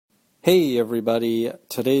Hey everybody,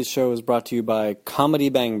 today's show is brought to you by Comedy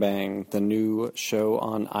Bang Bang, the new show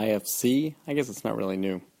on IFC. I guess it's not really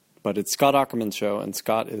new, but it's Scott Aukerman's show, and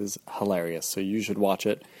Scott is hilarious, so you should watch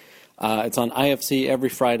it. It's on IFC every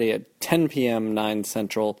Friday at 10 p.m., 9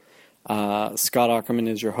 Central. Scott Aukerman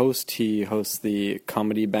is your host. He hosts the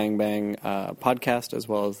Comedy Bang Bang podcast, as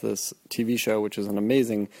well as this TV show, which is an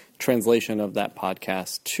amazing translation of that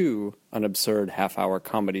podcast to an absurd half-hour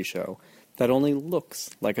comedy show that only looks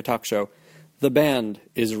like a talk show. The band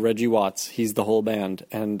is Reggie Watts. He's the whole band,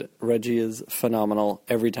 and Reggie is phenomenal.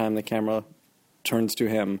 Every time the camera turns to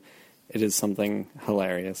him, it is something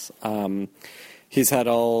hilarious. Scott's had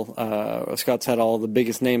all the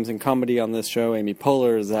biggest names in comedy on this show: Amy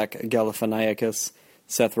Poehler, Zach Galifianakis,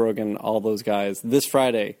 Seth Rogen, all those guys. This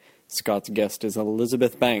Friday, Scott's guest is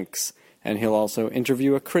Elizabeth Banks, and he'll also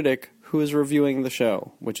interview a critic who is reviewing the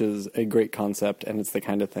show, which is a great concept, and it's the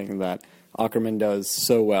kind of thing that Aukerman does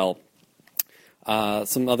so well.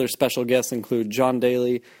 Some other special guests include John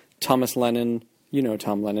Daly, Thomas Lennon. You know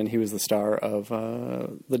Tom Lennon. He was the star of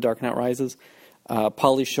The Dark Knight Rises.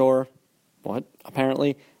 Pauly Shore.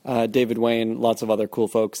 Apparently. David Wayne. Lots of other cool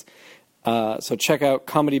folks. So check out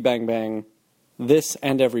Comedy Bang Bang this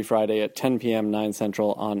and every Friday at 10 p.m., 9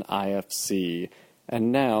 Central on IFC.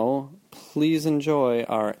 And now, please enjoy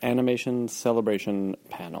our Animation Celebration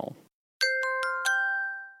panel.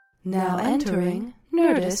 Now entering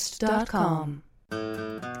Nerdist.com.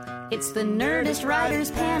 It's the Nerdist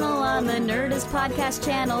Writers Panel on the Nerdist Podcast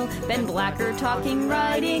Channel. Ben Blacker talking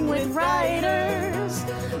writing with writers.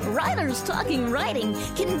 Writers talking writing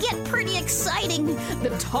can get pretty exciting.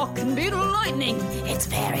 The talk can be lightning. It's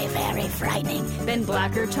very, very frightening. Ben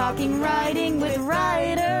Blacker talking writing with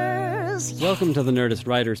writers. Welcome to the Nerdist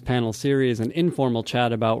Writers Panel series, an informal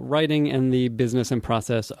chat about writing and the business and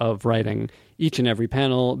process of writing. Each and every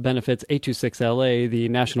panel benefits 826LA, the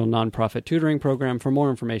national nonprofit tutoring program. For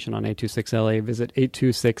more information on 826LA, visit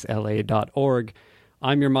 826la.org.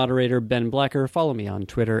 I'm your moderator, Ben Blacker. Follow me on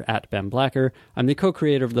Twitter at Ben Blacker. I'm the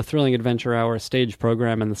co-creator of the Thrilling Adventure Hour stage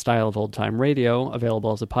program in the style of old-time radio,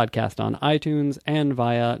 available as a podcast on iTunes and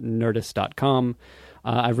via Nerdist.com.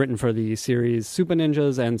 I've written for the series Super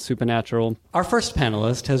Ninjas and Supernatural. Our first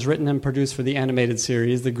panelist has written and produced for the animated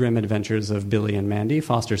series The Grim Adventures of Billy and Mandy,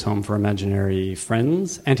 Foster's Home for Imaginary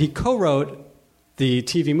Friends, and he co-wrote the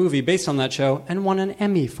TV movie based on that show and won an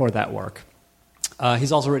Emmy for that work.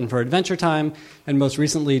 He's also written for Adventure Time and most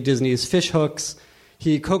recently Disney's Fish Hooks.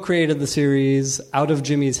 He co-created the series Out of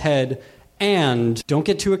Jimmy's Head, and don't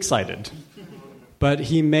get too excited, but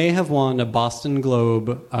he may have won a Boston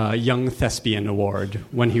Globe Young Thespian Award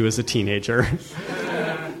when he was a teenager.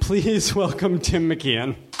 Please welcome Tim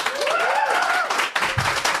McKeon.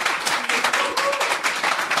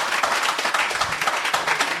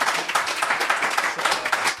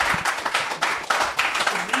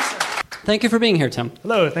 Thank you for being here, Tim.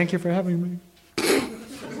 Hello, thank you for having me.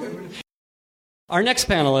 Our next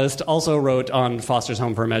panelist also wrote on Foster's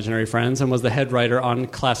Home for Imaginary Friends and was the head writer on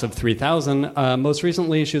Class of 3000. Most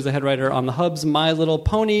recently, she was the head writer on The Hub's My Little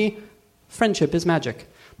Pony, Friendship is Magic.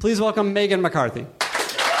 Please welcome Meghan McCarthy.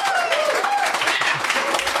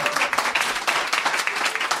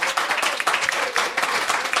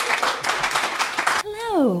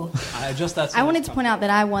 Hello. I wanted to point out that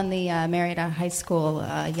I won the Marietta High School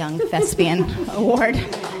Young Thespian Award.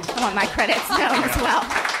 I want my credits known as well.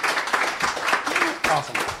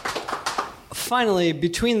 Awesome. Finally,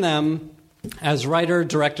 between them, as writer,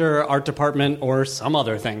 director, art department, or some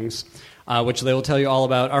other things, which they will tell you all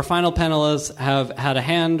about, our final panelists have had a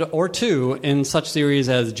hand or two in such series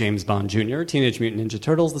as James Bond Jr., Teenage Mutant Ninja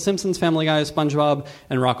Turtles, The Simpsons, Family Guy, SpongeBob,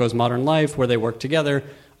 and Rocko's Modern Life, where they work together,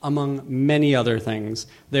 among many other things.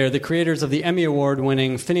 They're the creators of the Emmy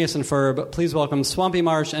Award-winning Phineas and Ferb. Please welcome Swampy,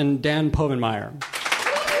 Marsh, and Dan Povenmire.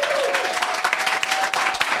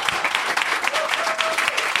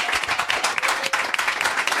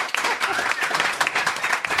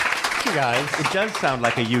 Guys. It does sound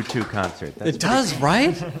like a U2 concert. It does,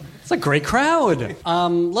 right? It's a great crowd.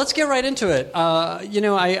 Let's get right into it.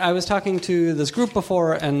 I was talking to this group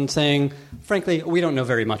before and saying, frankly, we don't know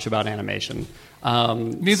very much about animation.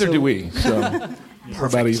 Neither do we, so we're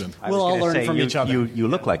about even. We'll all learn from each other. You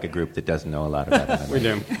look like a group that doesn't know a lot about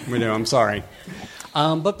animation. We do. I'm sorry.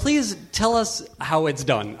 But please tell us how it's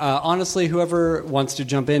done. Honestly, whoever wants to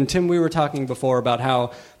jump in. Tim, we were talking before about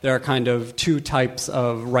how there are kind of two types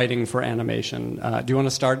of writing for animation. Do you want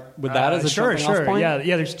to start with that as a jumping off point?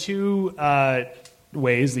 Yeah, there's two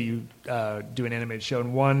ways that you do an animated show.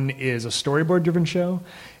 And one is a storyboard-driven show,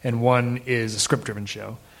 and one is a script-driven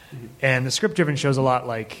show. And the script-driven show's a lot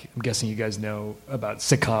like, I'm guessing you guys know about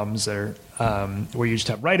sitcoms, or where you just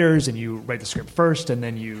have writers and you write the script first, and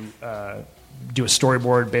then you do a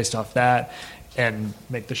storyboard based off that and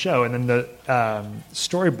make the show. And then the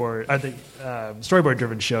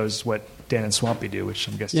storyboard-driven show is what Dan and Swampy do, which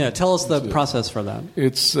I'm guessing. Yeah, tell us the process for that.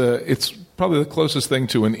 It's probably the closest thing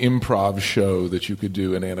to an improv show that you could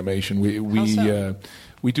do in animation.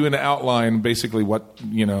 We do an outline, basically what,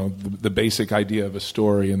 the basic idea of a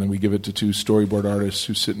story, and then we give it to two storyboard artists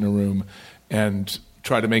who sit in a room and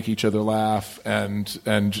try to make each other laugh and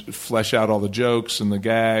flesh out all the jokes and the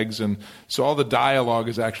gags. And so all the dialogue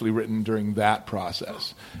is actually written during that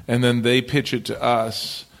process. And then they pitch it to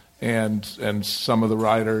us and some of the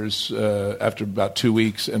writers after about 2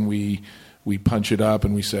 weeks, and we punch it up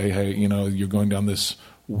and we say, hey, you're going down this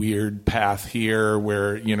weird path here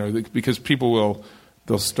where, because people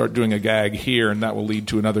they'll start doing a gag here, and that will lead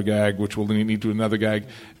to another gag, which will lead to another gag,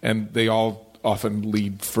 and they all often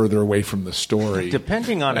lead further away from the story.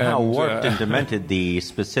 Depending on how warped and demented the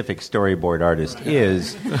specific storyboard artist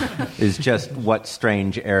is just what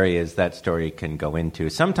strange areas that story can go into.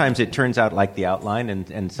 Sometimes it turns out like the outline,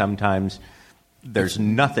 and sometimes there's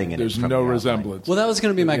nothing in it. There's no resemblance. Well, that was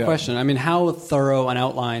going to be my question. I mean, how thorough an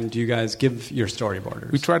outline do you guys give your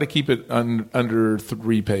storyboarders? We try to keep it under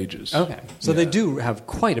 3 pages. Okay, so they do have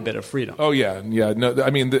quite a bit of freedom. Oh yeah. No, I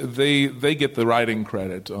mean they get the writing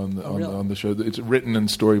credit on the show. It's written and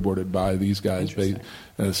storyboarded by these guys.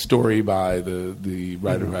 Story by the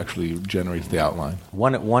writer who actually generates the outline.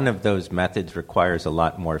 One of those methods requires a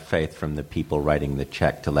lot more faith from the people writing the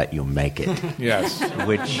check to let you make it. Yes,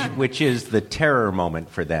 which is the terror moment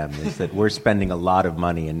for them, is that we're spending a lot of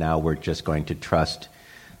money and now we're just going to trust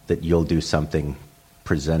that you'll do something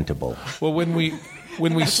presentable. Well, when we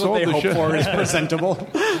sold the show, for is presentable.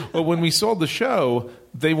 Well, when we sold the show,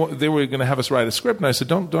 they were going to have us write a script, and I said,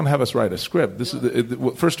 "Don't have us write a script. This is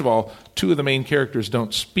first of all, 2 of the main characters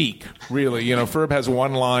don't speak really. Ferb has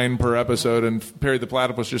 1 line per episode, and Perry the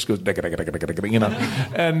Platypus just goes,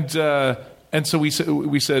 and so we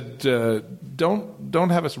said, don't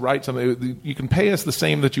have us write something. You can pay us the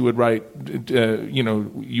same that you would write,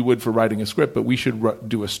 you would for writing a script, but we should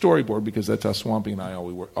do a storyboard, because that's how Swampy and I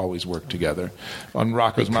always work together. On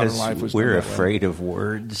Rocco's Modern Life was we're afraid of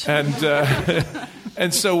words,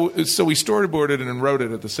 and so we storyboarded it and wrote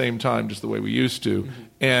it at the same time, just the way we used to,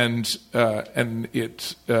 and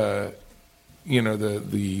it the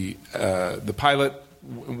pilot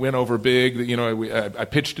went over big. I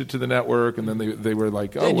pitched it to the network, and then they were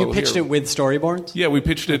like, "Oh, and you pitched it with storyboards?" Yeah, we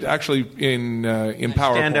pitched it actually in PowerPoint.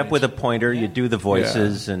 Stand up with a pointer, you do the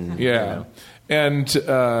voices, and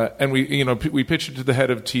and we pitched it to the head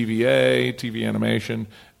of TV Animation,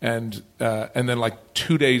 and then like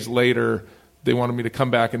 2 days later, they wanted me to come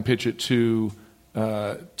back and pitch it to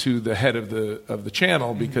the head of the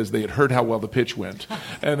channel, because they had heard how well the pitch went,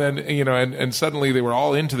 and then and suddenly they were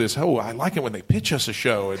all into this. Oh, I like it when they pitch us a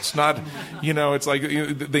show. It's not, it's like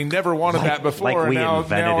they never wanted that before, and now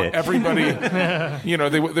everybody,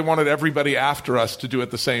 they wanted everybody after us to do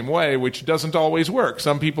it the same way, which doesn't always work.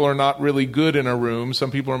 Some people are not really good in a room.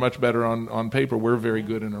 Some people are much better on paper. We're very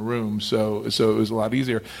good in a room, so it was a lot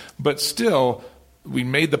easier. But still, we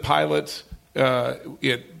made the pilot.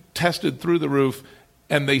 It tested through the roof,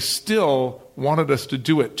 and they still wanted us to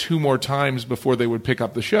do it 2 more times before they would pick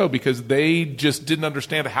up the show, because they just didn't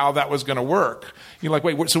understand how that was going to work. You're like,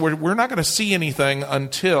 wait, so we're not going to see anything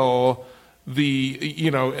until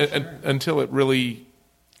until it really.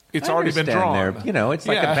 It's already been drawn. It's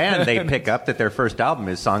like a band. They pick up that their first album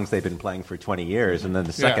is songs they've been playing for 20 years, and then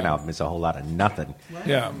the second album is a whole lot of nothing.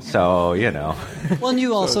 Yeah. So, Well, and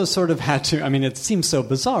you also sort of had to, I mean, it seems so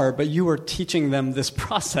bizarre, but you were teaching them this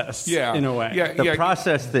process in a way. Yeah, the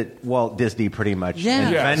process that Walt Disney pretty much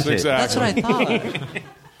invented. Yes, exactly. That's what I thought.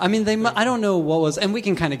 I mean, I don't know what was, and we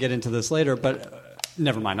can kind of get into this later, but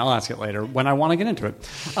never mind, I'll ask it later when I want to get into it.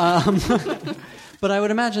 But I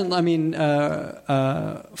would imagine,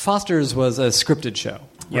 Foster's was a scripted show,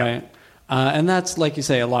 right? And that's, like you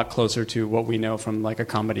say, a lot closer to what we know from like a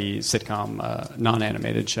comedy sitcom,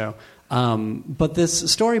 non-animated show. But this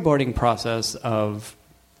storyboarding process of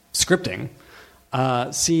scripting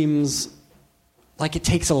seems like it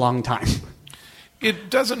takes a long time.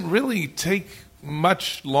 It doesn't really take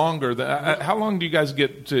much longer. How long do you guys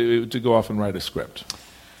get to go off and write a script?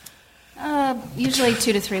 Usually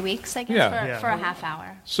 2 to 3 weeks, I guess, for a half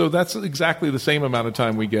hour. So that's exactly the same amount of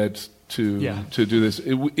time we get to do this.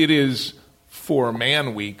 It is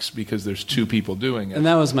 4-man weeks because there's 2 people doing it. And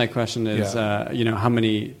that was my question is, how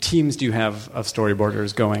many teams do you have of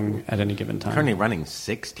storyboarders going at any given time? Currently running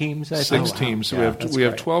 6 teams, I think. 6 teams. So we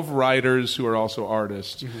have 12 writers who are also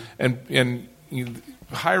artists. And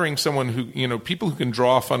hiring someone who, people who can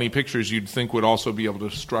draw funny pictures you'd think would also be able to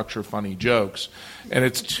structure funny jokes. And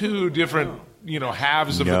it's 2 different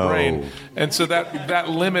halves of the brain, and so that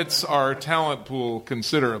limits our talent pool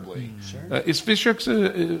considerably. Is Fishhooks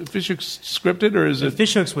scripted, or is it?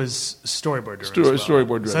 Fishhooks was storyboard driven. Storyboard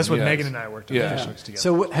driven. So that's what Meghan and I worked on Fishhooks together.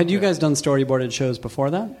 So had you guys done storyboarded shows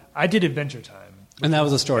before that? I did Adventure Time. And that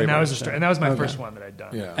was a storyboard. And that was my first one that I'd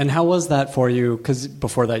done. Yeah. And how was that for you? Because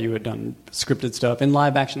before that you had done scripted stuff in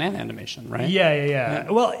live action and animation, right?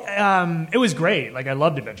 Yeah. Well, it was great. Like, I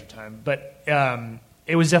loved Adventure Time, but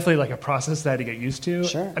it was definitely like a process that I had to get used to.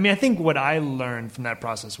 Sure. I mean, I think what I learned from that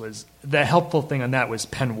process was the helpful thing on that was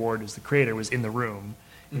Penn Ward, as the creator, was in the room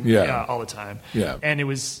all the time. Yeah. And it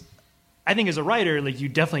was, I think as a writer, like, you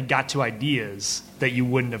definitely got to ideas that you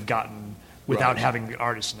wouldn't have gotten without having the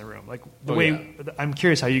artist in the room. Like, the way, I'm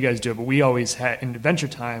curious how you guys do it, but we always had, in Adventure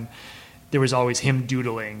Time, there was always him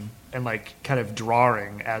doodling and like kind of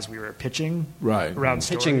drawing as we were pitching around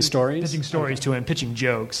pitching stories to him, pitching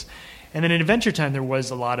jokes. And then in Adventure Time, there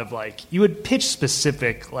was a lot of like, you would pitch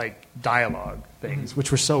specific like dialogue things,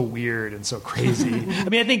 which were so weird and so crazy. I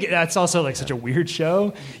mean, I think that's also like such a weird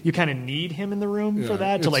show. You kind of need him in the room for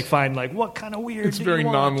that to like find like what kind of weird. It's very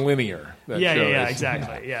non-linear. Yeah,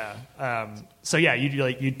 exactly. Yeah. So yeah,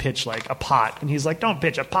 you'd pitch like a pot, and he's like, "Don't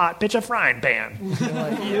pitch a pot, pitch a frying pan." You're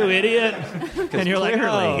like, "You idiot!" And you're like,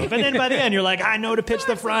 "Oh!" But then by the end, you're like, "I know to pitch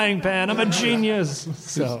the frying pan. I'm a genius."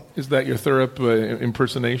 So is that your Thurup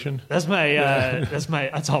impersonation? That's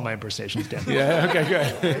all my impersonations, Dan. Yeah. Okay.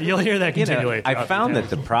 Good. You'll hear that continually. I found that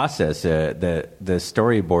the process, the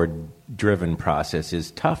storyboard-driven process,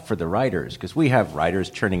 is tough for the writers because we have writers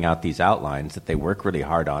churning out these outlines that they work really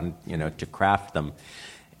hard on, to craft them.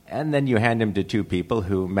 And then you hand them to 2 people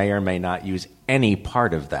who may or may not use any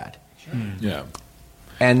part of that. Sure. Yeah.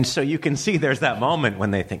 And so you can see there's that moment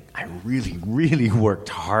when they think, I really, really worked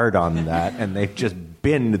hard on that, and they've just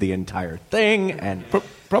binned the entire thing. And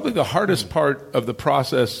probably the hardest part of the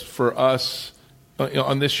process for us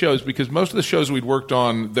on this show is because most of the shows we'd worked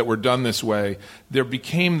on that were done this way, there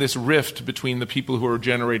became this rift between the people who were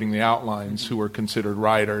generating the outlines, who were considered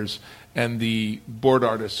writers, and the board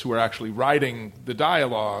artists who were actually writing the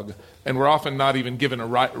dialogue, and were often not even given a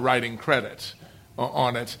writing credit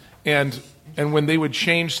on it. And when they would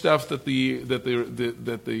change stuff that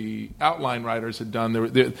the outline writers had done,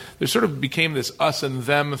 there sort of became this us and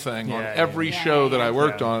them thing on every show that I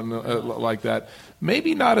worked on like that.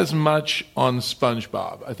 Maybe not as much on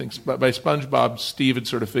SpongeBob. I think by SpongeBob, Steve had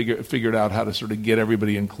sort of figured out how to sort of get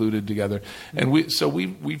everybody included together, and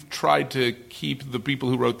we've tried to keep the people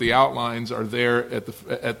who wrote the outlines are there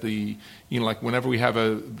at the like whenever we have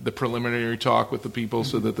the preliminary talk with the people,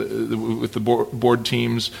 so that with the board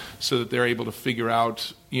teams, so that they're able to figure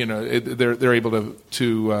out they're able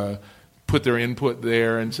to put their input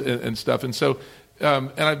there and stuff, and so.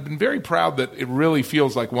 And I've been very proud that it really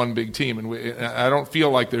feels like one big team, and I don't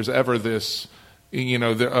feel like there's ever this,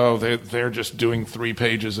 they're just doing 3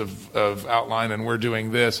 pages of outline and we're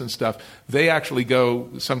doing this and stuff. They actually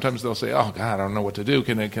go. Sometimes they'll say, "Oh God, I don't know what to do.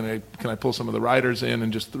 Can I pull some of the writers in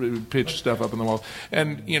and just pitch stuff up on the wall?"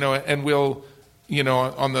 And and we'll.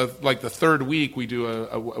 On the 3rd week, we do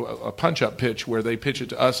a punch-up pitch where they pitch it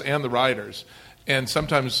to us and the writers. And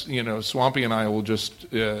sometimes, Swampy and I will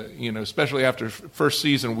just, especially after first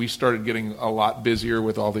season, we started getting a lot busier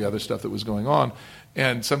with all the other stuff that was going on.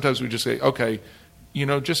 And sometimes we just say, okay,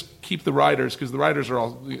 just keep the writers, because the writers are a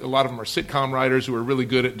lot of them are sitcom writers who are really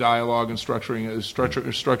good at dialogue and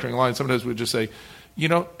structuring lines. Sometimes we just say,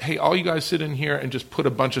 hey, all you guys sit in here and just put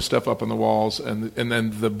a bunch of stuff up on the walls, and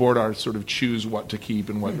then the board artists sort of choose what to keep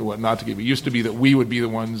and what not to keep. It used to be that we would be the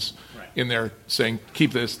ones in there saying,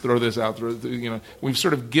 keep this, throw this out. We've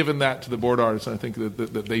sort of given that to the board artists, and I think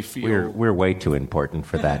that they feel... We're way too important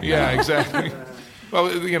for that. Yeah, exactly. Well,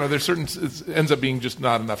 there's it ends up being just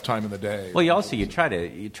not enough time in the day. Well, you try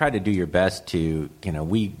to do your best to,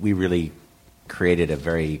 we really created a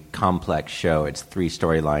very complex show. It's 3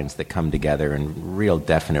 storylines that come together and real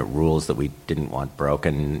definite rules that we didn't want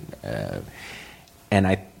broken. And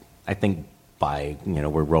I think by,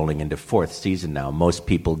 we're rolling into 4th season now, most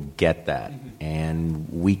people get that. And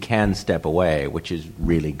we can step away, which is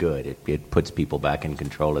really good. It puts people back in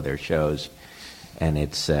control of their shows. And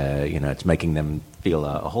it's, it's making them feel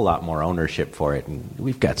a whole lot more ownership for it. And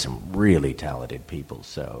we've got some really talented people.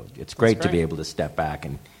 So it's great to be able to step back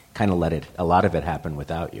and kind of let a lot of it happen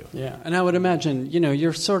without you. Yeah, and I would imagine,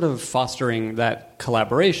 you're sort of fostering that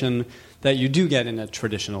collaboration that you do get in a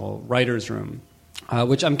traditional writer's room,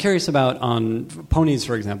 which I'm curious about on Ponies,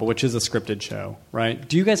 for example, which is a scripted show, right?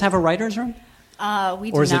 Do you guys have a writer's room?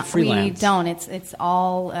 We do or is not. It freelance? We don't. It's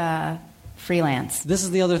all freelance. This is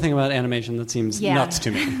the other thing about animation that seems nuts to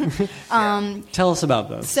me. Tell us about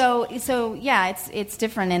those. So yeah, it's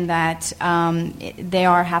different in that they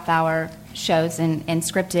are half-hour shows and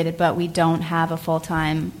scripted, but we don't have a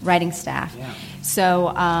full-time writing staff. Yeah. So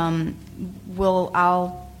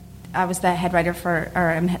I was the head writer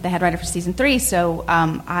I'm the head writer for season 3. So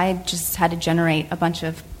I just had to generate a bunch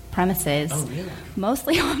of premises,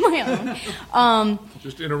 mostly on my own.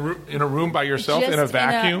 Just in a room by yourself, in a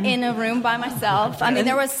vacuum? In a room by myself. I mean,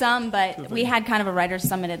 there was some, but we had kind of a writer's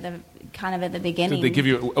summit at the beginning. Did they give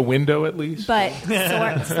you a window at least? But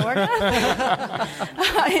sort of.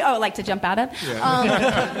 Oh, like to jump out of?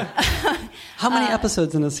 Yeah. How many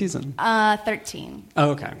episodes in a season? 13.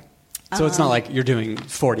 Oh, okay. So it's not like you're doing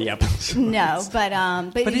 40 episodes. No, but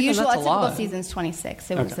the usual typical season's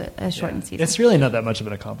 26. It was a shortened season. It's really not that much of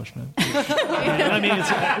an accomplishment. I mean,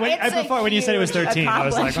 when you said it was 13, I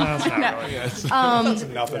was like, well, that's not really. That's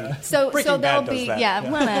nothing. So there'll be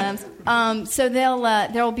so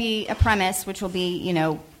there'll be a premise which will be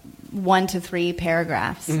 1 to 3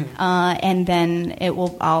 paragraphs, and then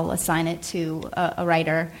I'll assign it to a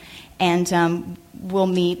writer, and we'll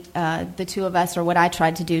meet the two of us, or what I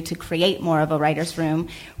tried to do to create more of a writer's room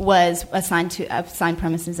was assign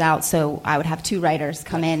premises out. So I would have 2 writers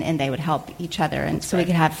come in, and they would help each other, and so we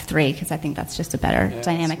could have 3, because I think that's just a better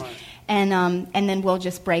dynamic. And then we'll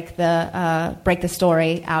just break the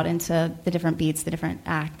story out into the different beats, the different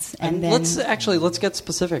acts, and then let's get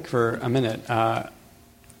specific for a minute.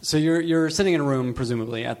 So you're sitting in a room,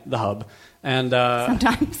 presumably at the hub, and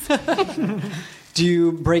sometimes. Do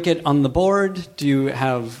you break it on the board? Do you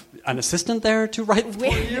have an assistant there to write for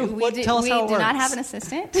you? Tell us how it works. We do not have an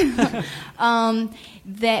assistant.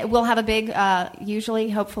 We'll have a big, usually,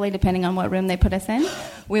 hopefully, depending on what room they put us in,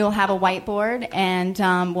 we will have a whiteboard, and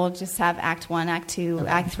we'll just have Act 1, Act 2,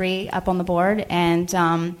 Act 3 up on the board, and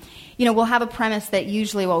we'll have a premise that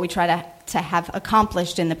usually what we try to have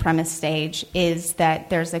accomplished in the premise stage is that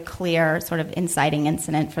there's a clear sort of inciting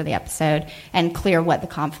incident for the episode and clear what the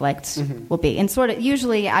conflict will be. And sort of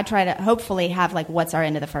usually I try to hopefully have like what's our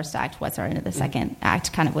end of the first act, what's our end of the second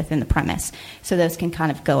act kind of within the premise. So those can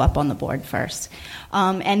kind of go up on the board first.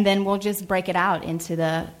 And then we'll just break it out into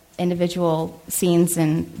the individual scenes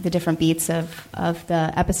and the different beats of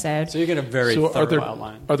the episode. So you get a very thorough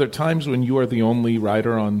outline. Are there times when you are the only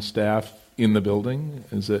writer on staff in the building?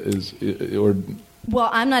 Well,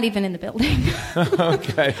 I'm not even in the building.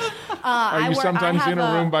 Okay. Are you sometimes in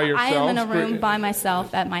a room by yourself? I am in a room by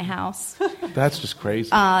myself at my house. That's just crazy.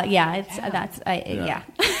 Yeah.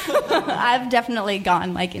 I've definitely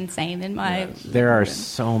gone like insane in my. There are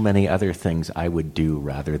so many other things I would do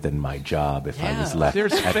rather than my job if I was left.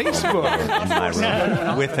 There's Facebook in my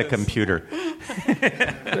room with a computer.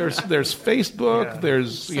 There's Facebook.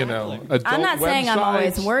 There's adult I'm not saying I'm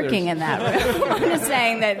always websites, working in that room. I'm just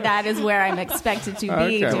saying that is where I'm expected to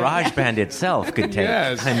be. Okay. GarageBand itself could take.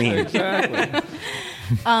 Yes, exactly.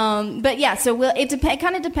 But yeah, so it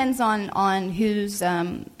kind of depends on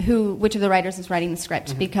which of the writers is writing the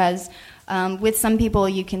script, because with some people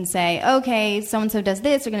you can say, okay, so and so does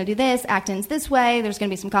this, they're going to do this, act ends this way, there's going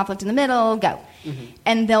to be some conflict in the middle, go,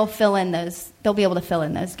 and they'll be able to fill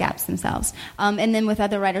in those gaps themselves. And then with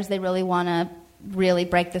other writers, they really want to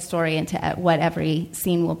break the story into what every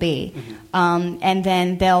scene will be. And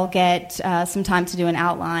then they'll get some time to do an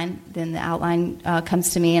outline. Then the outline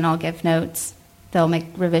comes to me, and I'll give notes. They'll make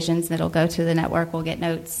revisions, and it'll go to the network. We'll get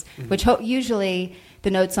notes, which usually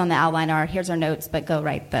the notes on the outline are, here's our notes, but go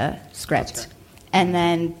write the script. And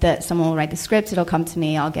then someone will write the script. It'll come to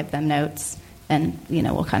me. I'll give them notes. And,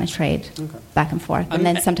 we'll kind of trade back and forth. And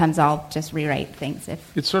then sometimes I'll just rewrite things.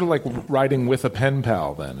 It's sort of like writing with a pen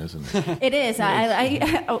pal then, isn't it? It is.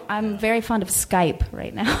 I'm very fond of Skype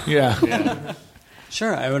right now. Yeah.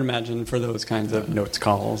 Sure, I would imagine for those kinds of notes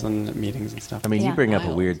calls and meetings and stuff. I mean, you bring up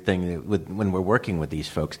a weird thing. When we're working with these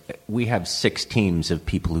folks, we have 6 teams of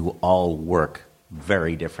people who all work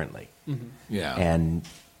very differently. Yeah. And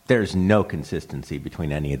there's no consistency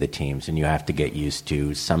between any of the teams, and you have to get used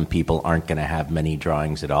to some people aren't going to have many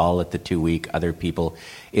drawings at all at the 2-week. Other people,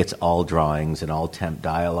 it's all drawings and all temp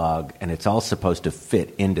dialogue, and it's all supposed to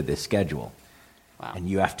fit into the schedule. Wow. And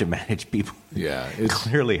you have to manage people who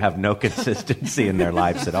clearly have no consistency in their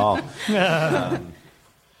lives at all. It's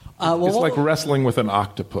like wrestling with an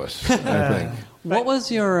octopus, I think. What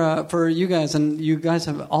was your, for you guys, and you guys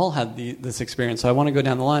have all had this experience, so I want to go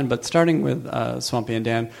down the line, but starting with Swampy and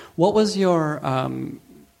Dan, what was your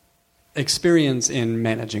experience in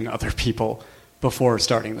managing other people before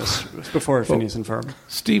starting this, before Phineas and Ferb?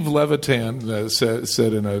 Steve Levitan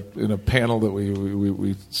said in a panel that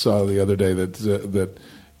we saw the other day that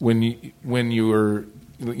when you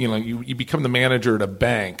become the manager at a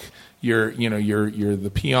bank, you're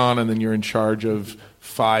the peon, and then you're in charge of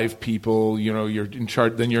 5 people. You're in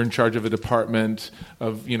charge. Then you're in charge of a department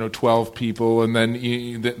of 12 people, and then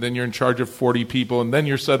you're in charge of 40 people, and then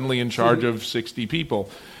you're suddenly in charge of 60 people.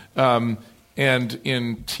 And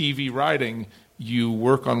in TV writing, you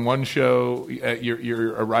work on one show,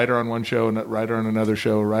 you're a writer on one show, and a writer on another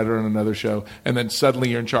show, a writer on another show, and then suddenly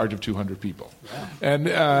you're in charge of 200 people.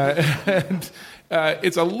 Yeah. And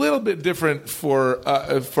it's a little bit different for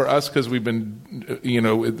us because we've been,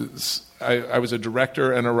 I was a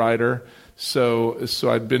director and a writer, so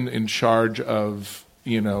I'd been in charge of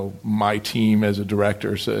my team as a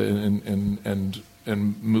director,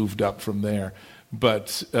 and moved up from there,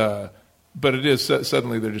 But it is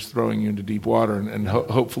suddenly they're just throwing you into deep water, and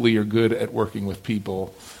hopefully you're good at working with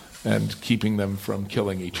people and keeping them from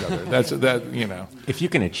killing each other. If you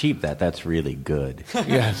can achieve that, that's really good.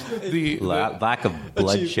 Yes, the lack of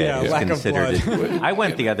bloodshed is considered. I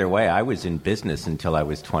went the other way. I was in business until I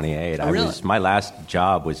was 28. My last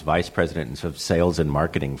job was vice president of sales and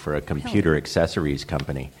marketing for a computer accessories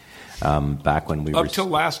company. Back when we were... Up till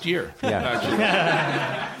last year.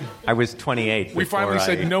 Yeah. I was 28. We finally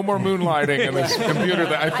said no more moonlighting in this computer.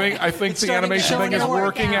 I think the animation thing is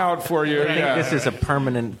working out for you. This is a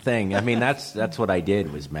permanent thing. I mean, that's what I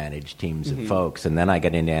did, was manage teams of folks. And then I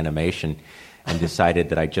got into animation and decided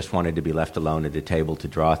that I just wanted to be left alone at a table to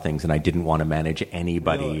draw things, and I didn't want to manage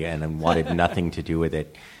anybody, and I wanted nothing to do with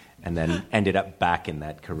it. And then ended up back in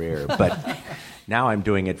that career. But now I'm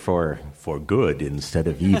doing it for good instead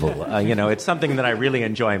of evil. It's something that I really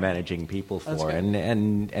enjoy managing people for, and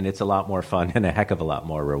it's a lot more fun and a heck of a lot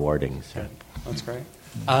more rewarding. So. That's great.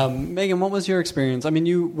 Meghan, what was your experience? I mean,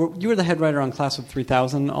 you were the head writer on Class of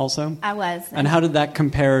 3000 also? I was. And how did that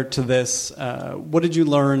compare to this? What did you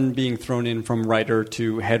learn being thrown in from writer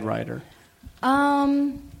to head writer?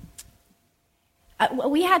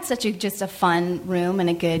 We had just a fun room and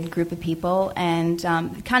a good group of people, and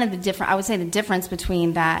kind of I would say the difference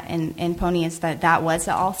between that and Pony is that was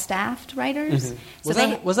all staffed writers.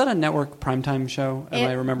 Mm-hmm. Was that a network primetime show?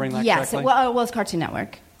 Am I remembering that correctly? Yes, well, it was Cartoon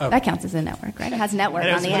Network. Oh. That counts as a network, right? It has network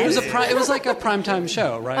on the end. It was like a primetime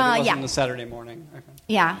show, right? It wasn't a Saturday morning. Okay.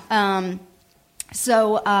 Yeah.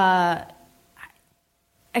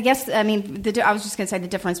 I guess, I mean, I was just going to say the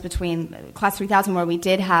difference between Class 3000, where we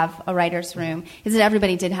did have a writer's room, is that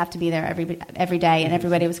everybody did have to be there every day, and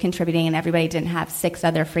everybody was contributing, and everybody didn't have 6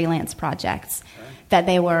 other freelance projects that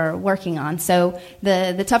they were working on. So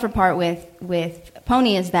the tougher part with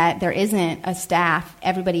Pony is that there isn't a staff.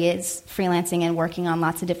 Everybody is freelancing and working on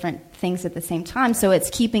lots of different things at the same time. So it's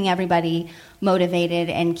keeping everybody motivated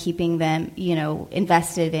and keeping them,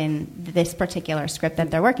 invested in this particular script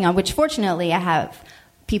that they're working on, which fortunately I have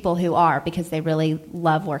people who are, because they really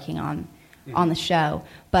love working on the show.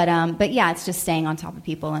 But yeah, it's just staying on top of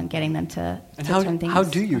people and getting them to turn things. How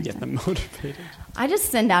do you get them motivated? I just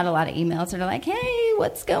send out a lot of emails that are like, "Hey,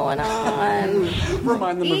 what's going on?"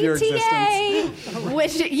 Remind them of your existence.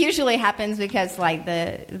 Which usually happens because like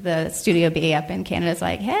the Studio B up in Canada is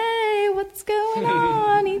like, "Hey, what's going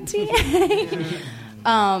on, ETA?"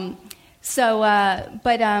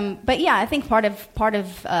 But yeah, I think part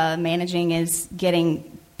of managing is getting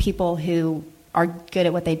people who are good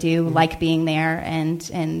at what they do, like being there,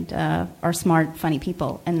 and are smart, funny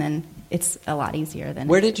people, and then it's a lot easier than.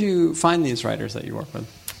 Where did you find these writers that you work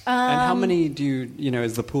with? And how many do you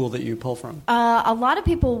is the pool that you pull from? A lot of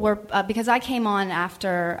people were, because I came on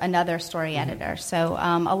after another story editor, so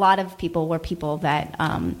a lot of people were people that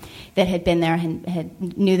had been there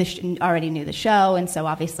and already knew the show, and so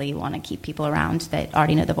obviously you want to keep people around that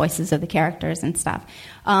already know the voices of the characters and stuff.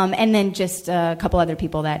 And then just a couple other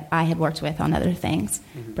people that I had worked with on other things,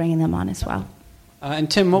 bringing them on as well.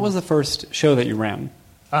 And Tim, what was the first show that you ran?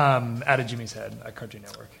 Out of Jimmy's Head at Cartoon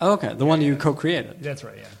Network. Oh, okay, the one you co-created. That's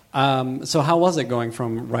right, yeah. So how was it going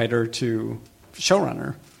from writer to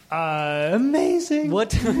showrunner? Amazing. What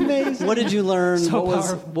did you learn? So what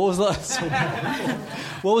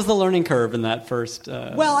was the learning curve in that first?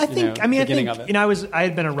 Beginning of it? I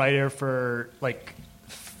had been a writer for like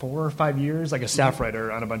 4 or 5 years, like a staff writer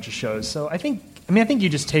on a bunch of shows. So I think you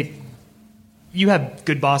just take. You have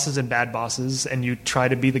good bosses and bad bosses, and you try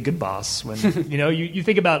to be the good boss. When you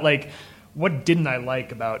think about like, what didn't I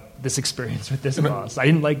like about this experience with this boss? I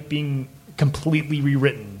didn't like being completely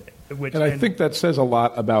rewritten. And I think that says a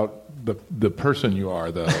lot about the person you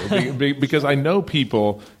are, though, because I know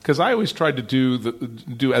people. Because I always tried to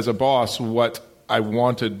do as a boss what I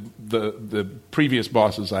wanted the previous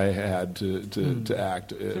bosses I had to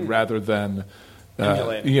act, rather than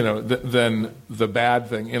than the bad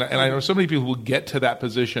thing. And I know so many people will get to that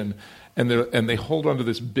position, and they hold on to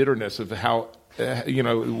this bitterness of how.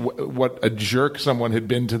 What a jerk someone had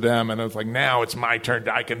been to them, and it's like, now it's my turn.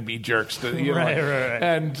 I can be jerks. To, right.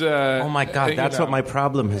 And oh my God, that's what my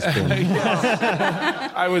problem has been.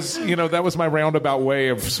 I was, that was my roundabout way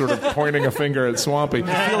of sort of pointing a finger at Swampy. It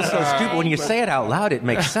feels so stupid when you say it out loud. It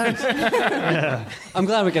makes sense. I'm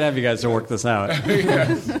glad we can have you guys to work this out.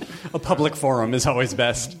 A public forum is always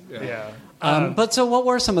best. Yeah. But so, what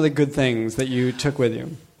were some of the good things that you took with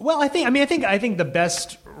you? Well, I think the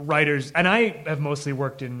best writers, and I have mostly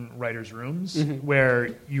worked in writers' rooms where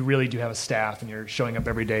you really do have a staff and you're showing up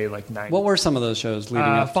every day like 9. What were some of those shows leading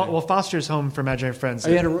up to? Well, Foster's Home for Imaginary Friends. Oh,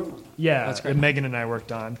 you had a room? Yeah, that's great. That Meghan and I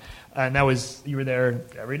worked on. And that was, you were there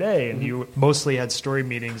every day, and you mostly had story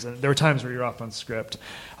meetings. And there were times where you were off on script.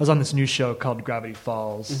 I was on this new show called Gravity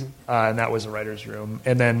Falls, and that was a writer's room.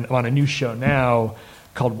 And then I'm on a new show now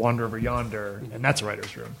called Wander Over Yonder, and that's a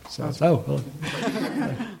writer's room. So,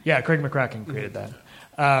 yeah, Craig McCracken created that.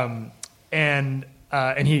 And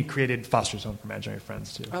he created Foster's Home for Imaginary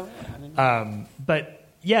Friends, too. Oh, yeah. But,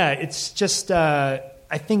 yeah, it's just, I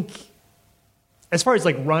think, as far as,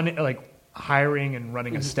 hiring and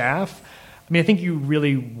running a staff, I think you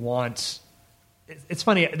really want... It's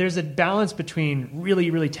funny, there's a balance between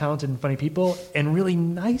really, really talented and funny people and really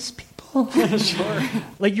nice people. Sure.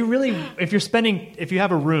 If you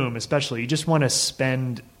have a room, especially, you just want to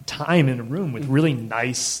spend time in a room with really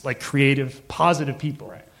nice, creative, positive people.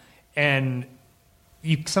 Right. And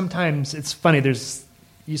sometimes, it's funny,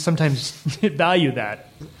 you sometimes value that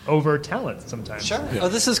over talent sometimes. Sure. Yeah. Oh,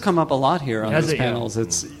 this has come up a lot here on these panels. Yeah.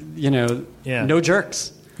 It's, no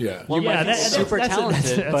jerks. Yeah. You might be super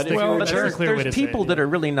talented, but if you're a jerk, there's people that are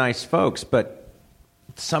really nice folks, but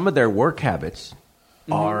some of their work habits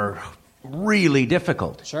are really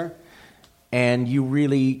difficult. Sure. And you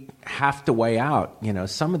really have to weigh out,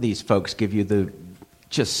 some of these folks give you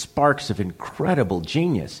just sparks of incredible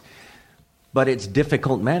genius. But it's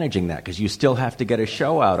difficult managing that because you still have to get a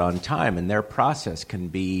show out on time, and their process can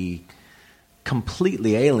be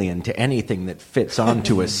completely alien to anything that fits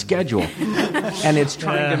onto a schedule. And it's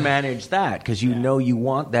trying to manage that because you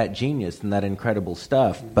want that genius and that incredible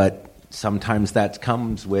stuff, but sometimes that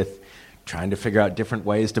comes with trying to figure out different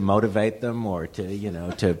ways to motivate them or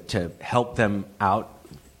to help them out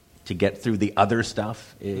to get through the other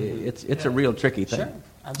stuff. It's a real tricky thing. Sure.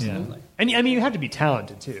 Absolutely. Yeah. And you have to be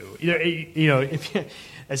talented too. If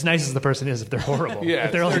as nice as the person is, if they're horrible,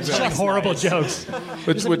 if they're telling horrible jokes,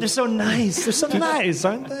 they're so nice. They're so nice,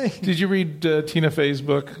 aren't they? Did you read Tina Fey's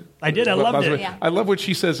book? I did. I loved it. Yeah. I love what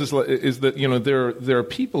she says is that there are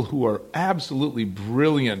people who are absolutely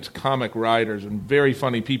brilliant comic writers and very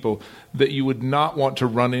funny people that you would not want to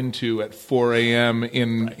run into at 4 a.m.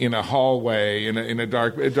 in a hallway in a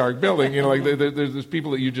dark building. There's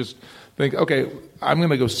people that you just think, okay, I'm going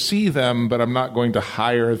to go see them, but I'm not going to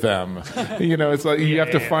hire them. It's like you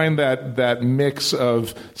have to find that mix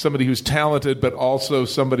of somebody who's talented, but also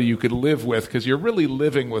somebody you could live with, because you're really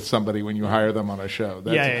living with somebody when you hire them on a show.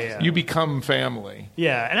 You become family.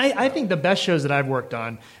 Yeah, and I think the best shows that I've worked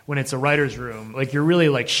on, when it's a writer's room, you're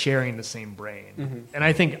really sharing the same brain. And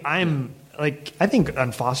I think I think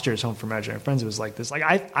on Foster's Home for Imaginary Friends it was like this.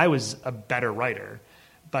 I was a better writer.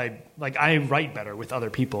 I write better with other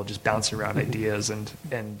people, just bouncing around ideas, and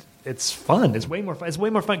it's fun. It's way more fun. It's way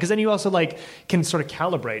more fun because then you also can sort of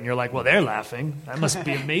calibrate, and you're like, well, they're laughing. That must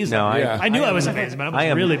be amazing. No, I knew I was amazing, but I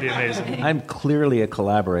must really be amazing. I'm clearly a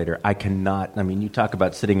collaborator. I cannot. You talk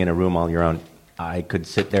about sitting in a room all your own. I could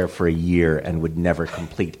sit there for a year and would never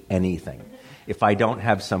complete anything if I don't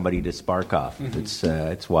have somebody to spark off.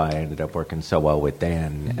 It's why I ended up working so well with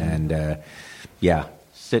Dan, and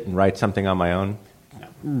sit and write something on my own.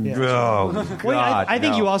 Yeah. Oh, God, well, I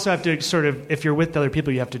think no. you also have to sort of, if you're with other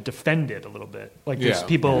people, you have to defend it a little bit. There's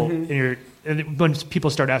people and when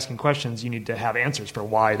people start asking questions, you need to have answers for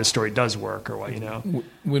why the story does work or why,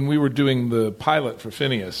 When we were doing the pilot for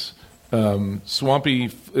Phineas,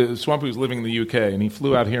 Swampy was living in the UK, and he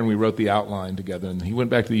flew out here, and we wrote the outline together. And he went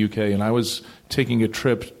back to the UK, and I was taking a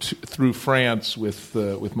trip through France with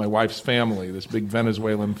my wife's family, this big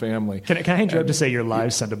Venezuelan family. Can I interrupt to say your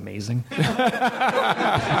lives sound amazing?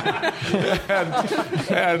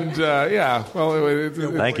 Yeah, well,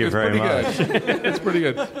 Thank you very much. It's pretty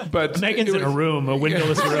good. But Megan's in a room, a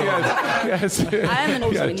windowless room. Yes. I'm in a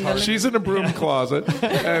window. She's in a broom closet,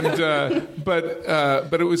 and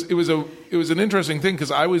but it was an interesting thing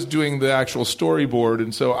because I was doing the actual storyboard,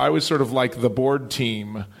 and so I was sort of like the board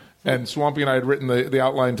team. And Swampy and I had written the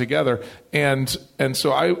outline together, and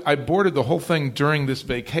so I boarded the whole thing during this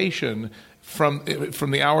vacation from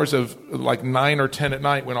the hours of like 9 or 10 at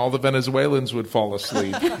night when all the Venezuelans would fall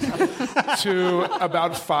asleep to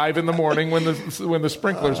about 5 in the morning when the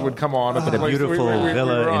sprinklers would come on at the place beautiful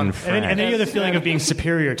villa in France. And then you have the feeling of being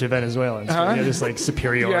superior to Venezuelans. You have this like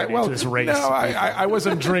superiority to this race. No, I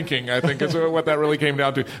wasn't drinking, I think is what that really came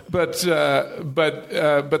down to. But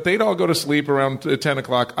they'd all go to sleep around 10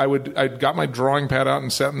 o'clock. I got my drawing pad out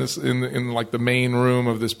and sat in like the main room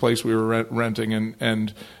of this place we were renting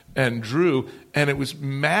and drew, and it was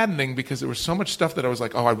maddening because there was so much stuff that I was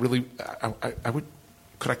like, oh, I would.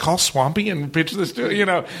 Could I call Swampy and pitch this to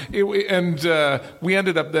we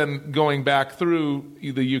ended up then going back through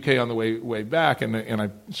the UK on the way back, and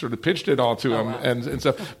I sort of pitched it all to him and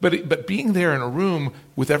stuff. But being there in a room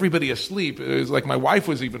with everybody asleep, it was like my wife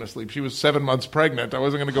was even asleep. She was 7 months pregnant. I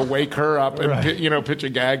wasn't going to go wake her up and pitch a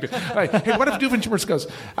gag. Like, hey, what if Doofenshmirtz goes,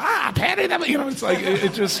 Patty? It's like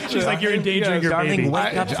it just. She's like, you're endangering your baby.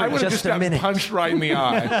 Wake up for I would have just gotten punched right in the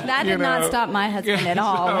eye. That did not stop my husband at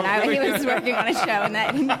all when he was working on a show, and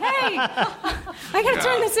that. Hey, I got to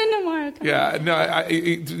turn this in tomorrow. Yeah,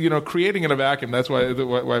 no, creating in a vacuum. That's why I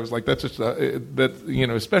was like, that's just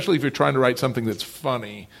especially if you're trying to write something that's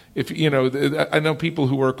funny. If I know people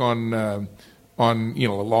who work on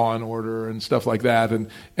Law and Order and stuff like that, and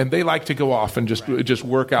they like to go off and just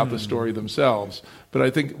work out the story themselves. But I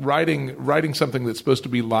think writing something that's supposed to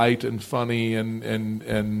be light and funny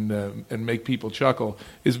and make people chuckle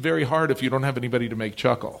is very hard if you don't have anybody to make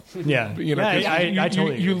chuckle. Yeah, I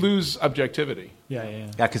totally you lose objectivity. Yeah.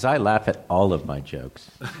 Because I laugh at all of my jokes.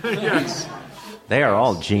 Yes. They are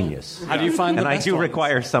all genius. How do you find the And I best do ones?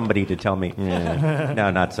 require somebody to tell me,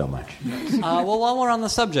 no, not so much. Well, while we're on the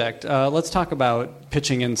subject, let's talk about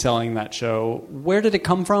pitching and selling that show. Where did it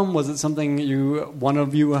come from? Was it something one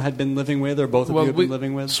of you had been living with, or both of you had been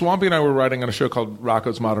living with? Swampy and I were writing on a show called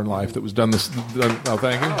Rocco's Modern Life that was done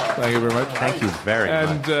thank you very much. Thank you very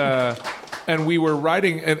much. And we were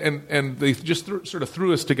writing, and they just sort of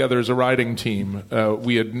threw us together as a writing team.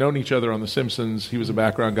 We had known each other on The Simpsons. He was a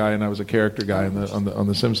background guy, and I was a character guy on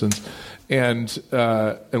the Simpsons. And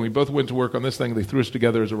we both went to work on this thing. They threw us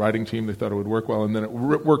together as a writing team. They thought it would work well, and then it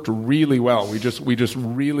worked really well. We just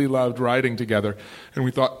really loved writing together, and we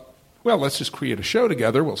thought, well, let's just create a show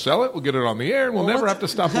together. We'll sell it. We'll get it on the air, and we'll never have to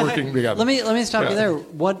stop working together. Let me stop you there.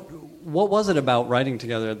 What was it about writing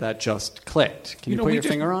together that just clicked? Can you put your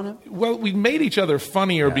finger on it? Well, we made each other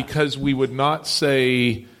funnier because we would not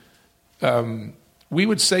say... we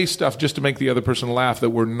would say stuff just to make the other person laugh that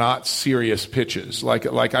were not serious pitches.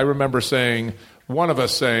 Like I remember one of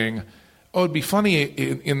us saying, oh, it'd be funny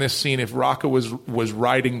in this scene if Rocco was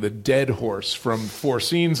riding the dead horse from 4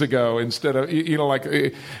 scenes ago instead of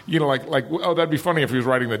oh, that'd be funny if he was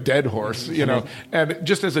riding the dead horse, and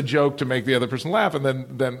just as a joke to make the other person laugh. And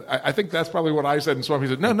then I think that's probably what I said, and Swampy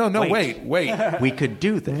said, no, wait. We could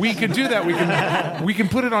do that. We could do that. We can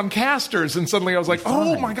put it on casters. And suddenly I was like,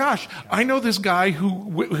 oh my gosh, I know this guy who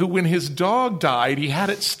when his dog died, he had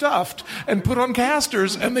it stuffed and put on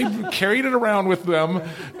casters, and they carried it around with them,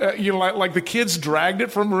 like the kids dragged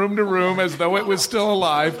it from room to room as though it was still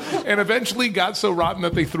alive, and eventually got so rotten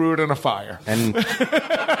that they threw it in a fire. And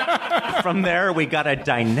from there, we got a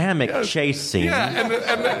dynamic chase scene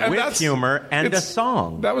with humor and a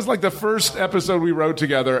song. That was like the first episode we wrote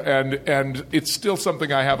together, and it's still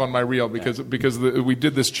something I have on my reel because we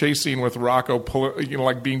did this chase scene with Rocco,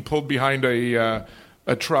 being pulled behind a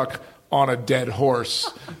truck on a dead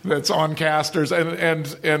horse that's on casters,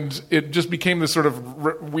 and it just became this sort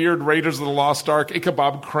of weird Raiders of the Lost Ark,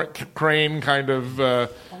 Ichabod Crane kind of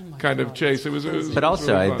chase. It was but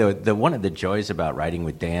also, really the one of the joys about writing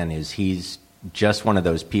with Dan is he's just one of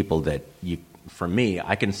those people that for me,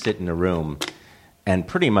 I can sit in a room and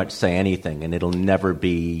pretty much say anything, and it'll never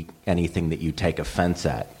be anything that you take offense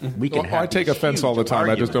at. We can have I take offense all the time.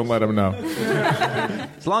 arguments. I just don't let him know.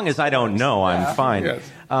 As long as I don't know, I'm fine. Yes.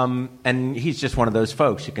 And he's just one of those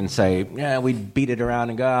folks. You can say, yeah, we beat it around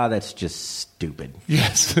and go, that's just stupid.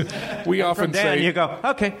 Yes. We often From Dan, say, you go,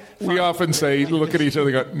 okay. we often say, look at each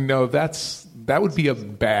other and go, no, that would be a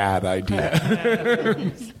bad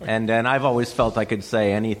idea. And I've always felt I could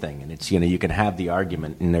say anything, and it's, you can have the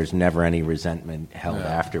argument, and there's never any resentment held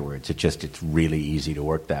afterwards. It's really easy to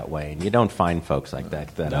work that way, and you don't find folks like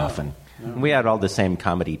that often. No. We had all the same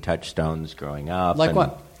comedy touchstones growing up. Like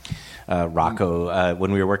what? Rocco.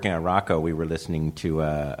 When we were working on Rocco, we were listening to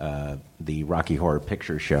the Rocky Horror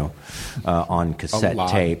Picture Show on cassette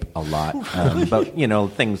tape a lot. But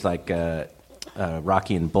things like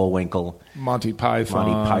Rocky and Bullwinkle, Monty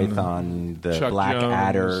Python, the Chuck Black Jones.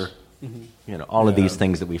 Adder, all of these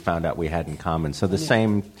things that we found out we had in common. So the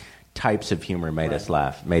same types of humor made us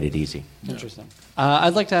laugh, made it easy. Interesting.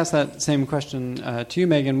 I'd like to ask that same question to you,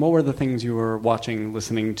 Meghan. What were the things you were watching,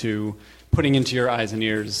 listening to, putting into your eyes and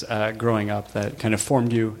ears growing up that kind of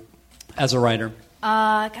formed you as a writer?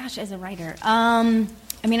 As a writer. I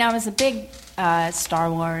was a big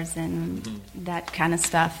Star Wars and that kind of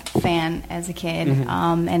stuff fan as a kid,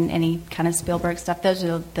 and any kind of Spielberg stuff. Those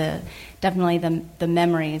are definitely the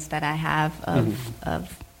memories that I have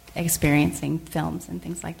of experiencing films and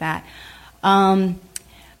things like that.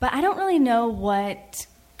 But I don't really know what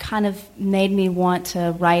kind of made me want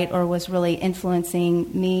to write or was really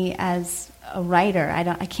influencing me as a writer.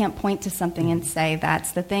 I can't point to something and say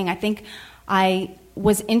that's the thing. I think I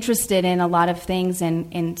was interested in a lot of things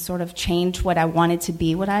and sort of changed what I wanted to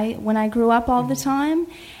be when I grew up all the time.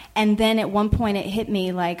 And then at one point it hit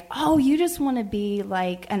me like, oh, you just want to be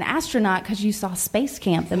like an astronaut because you saw Space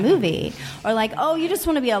Camp, the movie. Or like, oh, you just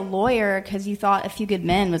want to be a lawyer because you thought A Few Good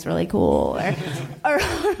Men was really cool. Or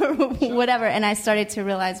whatever. And I started to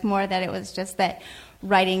realize more that it was just that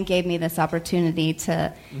writing gave me this opportunity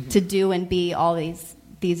to do and be all these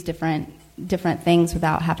different things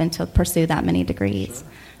without having to pursue that many degrees.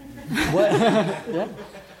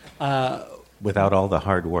 Without all the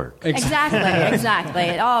hard work. Exactly.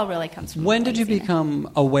 It all really comes from When did you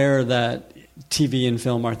become aware that TV and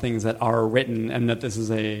film are things that are written and that this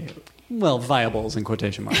is viable is in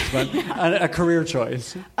quotation marks, but a career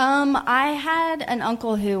choice? I had an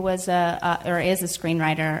uncle who was is a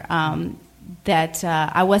screenwriter that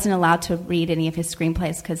I wasn't allowed to read any of his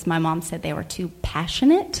screenplays because my mom said they were too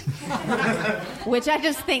passionate. Which I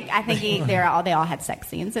think they all had sex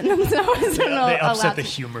scenes in them, so I wasn't They upset allowed the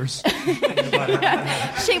humors.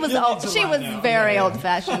 She was very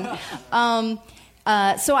old-fashioned.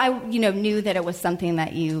 So I knew that it was something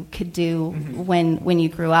that you could do when you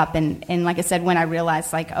grew up, and like I said, when I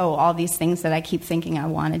realized all these things that I keep thinking I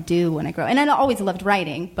want to do when I grow up, and I always loved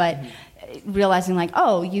writing, but realizing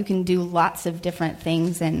you can do lots of different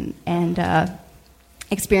things and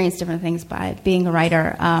experience different things by being a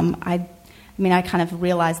writer. I kind of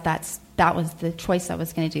realized that was the choice I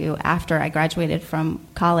was going to do after I graduated from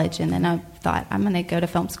college, and then I thought I'm going to go to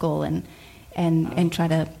film school and try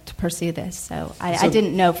to pursue this. So I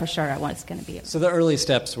didn't know for sure I was going to be. So the early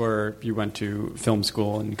steps were you went to film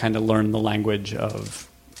school and kind of learned the language of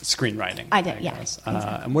screenwriting. I did, yeah. Exactly.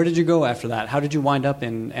 And where did you go after that? How did you wind up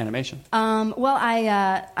in animation?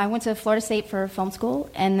 I went to Florida State for film school,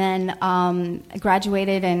 and then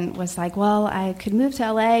graduated and was like, well, I could move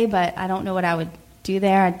to LA, but I don't know what I would do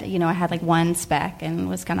there. I had one spec and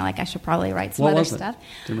was kind of like I should probably write some other stuff.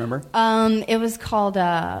 Do you remember? It was called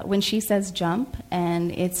When She Says Jump,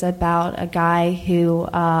 and it's about a guy who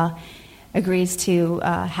agrees to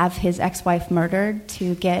have his ex-wife murdered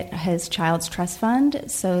to get his child's trust fund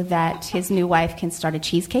so that his new wife can start a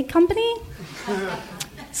cheesecake company.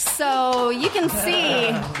 So you can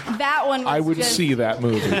see that one. I would see that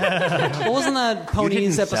movie. Well, wasn't that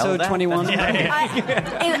Ponies episode 21?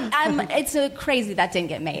 It's crazy that didn't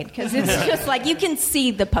get made because it's just you can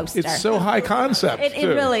see the poster. It's so high concept. It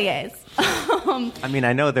really is.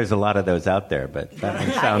 I know there's a lot of those out there, but that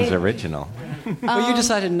one sounds original. But you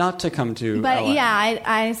decided not to come to But LA.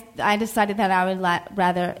 yeah, I decided that I would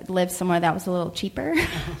rather live somewhere that was a little cheaper.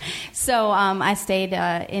 So I stayed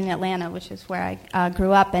in Atlanta, which is where I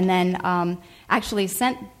grew up, and then actually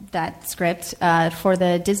sent that script for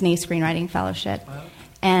the Disney Screenwriting Fellowship.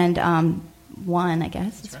 And won, I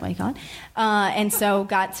guess that's what you call it. And so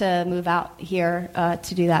got to move out here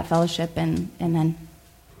to do that fellowship, and then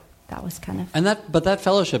that was kind of... But that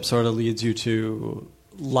fellowship sort of leads you to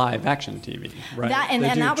live action TV, right? And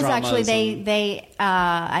that was actually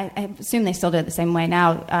I assume they still do it the same way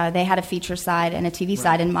now. They had a feature side and a TV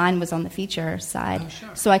side, and mine was on the feature side. Oh,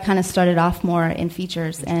 sure. So I kind of started off more in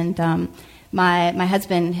features, and my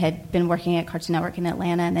husband had been working at Cartoon Network in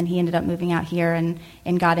Atlanta, and then he ended up moving out here and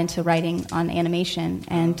got into writing on animation,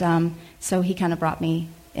 and so he kind of brought me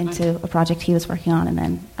into a project he was working on, and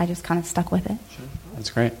then I just kind of stuck with it. Sure.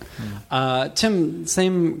 That's great. Tim,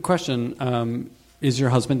 same question. Is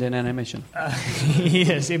your husband in animation? He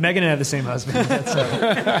is. Meghan and I have the same husband.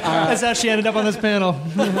 That's how she ended up on this panel.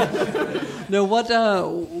 No,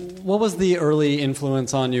 what was the early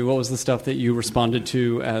influence on you? What was the stuff that you responded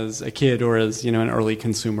to as a kid or as an early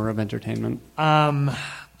consumer of entertainment? I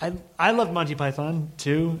loved Monty Python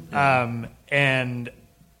too, and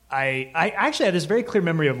I actually had this very clear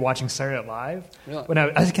memory of watching Saturday Night Live. Really? When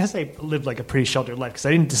I guess I lived like a pretty sheltered life because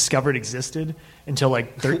I didn't discover it existed until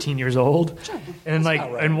like 13 years old. Sure. And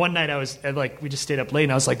and one night we just stayed up late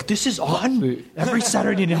and I was like, this is on every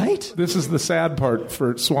Saturday night? This is the sad part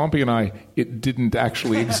for Swampy and I. It didn't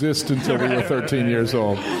actually exist until we were 13 years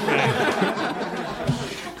old.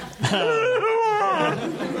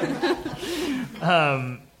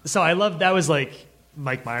 So I loved, that was like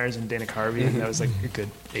Mike Myers and Dana Carvey, and that was like a good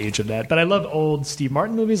age of that. But I loved old Steve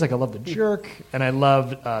Martin movies, like I loved The Jerk, and I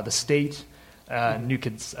loved The State, New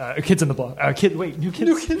Kids, Kids on the Block. New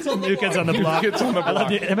Kids on the Block. Kids on the Block.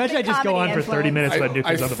 Imagine I just go on for 30 minutes about New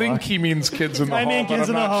Kids on the Block. I think he means Kids in the Hall. I mean Kids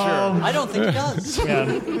in the Hall. Sure. I don't think he does.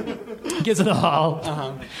 Yeah. Kids in the Hall.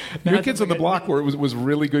 Uh-huh. New Kids on the Block was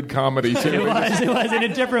really good comedy too. It was in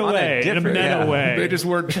a different way, in a meta way. They just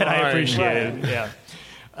weren't trying. I appreciated. Yeah.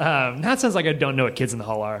 That sounds like I don't know what Kids in the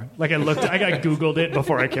Hall are. Like I Googled it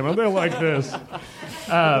before I came up. They're like this.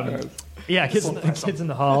 Yeah, Kids in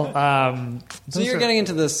the Hall. So you're getting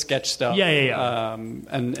into the sketch stuff. Yeah.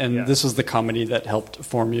 And this was the comedy that helped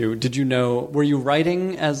form you. Were you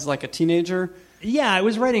writing as like a teenager? Yeah, I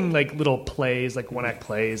was writing like little plays, like one-act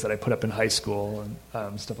plays that I put up in high school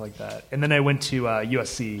and stuff like that. And then I went to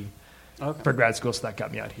USC. Okay. For grad school, so that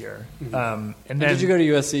got me out here. And then, did you go to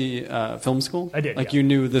USC film school? I did. You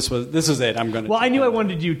knew this was it. I'm going to. Well, I knew I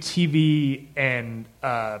wanted to do TV and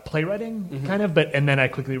playwriting, kind of, and then I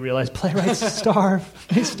quickly realized playwrights starve.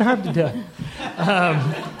 They starve to death.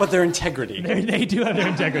 But their integrity. They do have their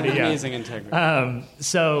integrity. Yeah, amazing integrity.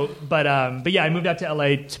 But yeah, I moved out to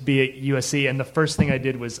LA to be at USC, and the first thing I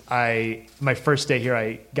did was my first day here,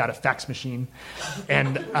 I got a fax machine,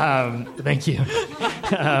 and thank you.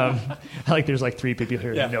 There's like 3 people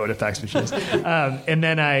here who know what a fax machine is. And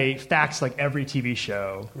then I faxed like every TV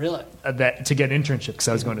show. Really? To get an internship because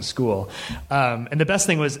I was going to school. And the best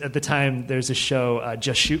thing was at the time there's a show,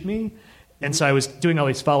 Just Shoot Me. And so I was doing all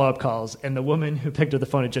these follow-up calls, and the woman who picked up the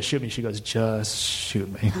phone to Just Shoot Me, she goes, "Just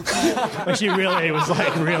shoot me." Like she really was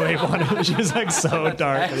like really wanted. She was like so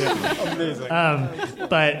dark. Amazing.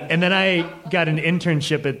 And then I got an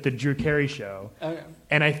internship at the Drew Carey show. Okay.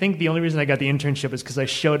 And I think the only reason I got the internship is because I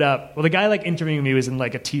showed up. Well, the guy like interviewing me was in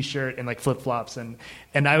like a t-shirt and like flip-flops, and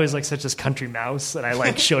I was like such this country mouse, and I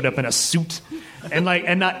like showed up in a suit,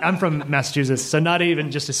 I'm from Massachusetts, so not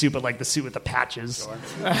even just a suit, but like the suit with the patches on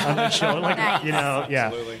the shoulder, like nice. yeah.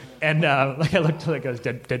 Absolutely. And like I looked like I was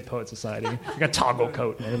Dead Poet Society, like a toggle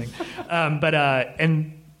coat and everything.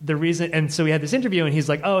 So we had this interview, and he's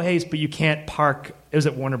like, "Oh, hey, but you can't park." It was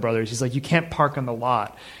at Warner Brothers. He's like, "You can't park on the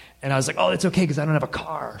lot." And I was like, "Oh, that's okay because I don't have a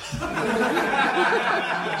car."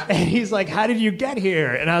 And he's like, "How did you get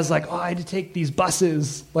here?" And I was like, "Oh, I had to take these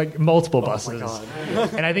buses, like multiple buses." Oh my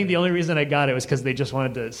God. And I think the only reason I got it was because they just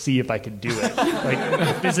wanted to see if I could do it,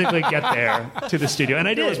 like physically get there to the studio. And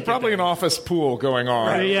I did. There was probably an office pool going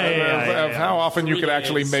on of how often you could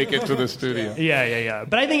actually make it to the studio. Yeah.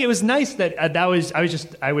 But I think it was nice that I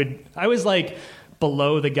was like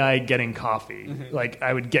below the guy getting coffee. Mm-hmm. Like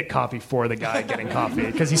I would get coffee for the guy getting coffee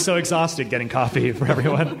because he's so exhausted getting coffee for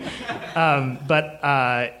everyone. But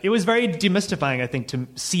it was very demystifying, I think, to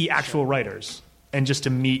see actual writers and just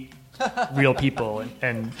to meet real people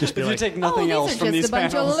and just be if like, you take nothing else from these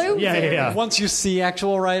panels. Yeah. Once you see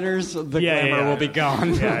actual writers, the glamour will be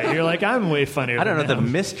gone. Yeah, you're like, I'm way funnier. I don't know. The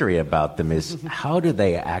mystery about them is how do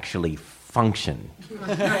they actually function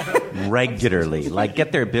regularly? Like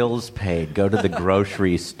get their bills paid, go to the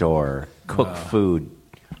grocery store, cook food,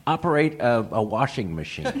 operate a washing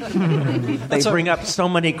machine. They bring up so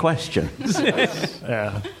many questions.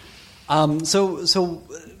 Yeah. So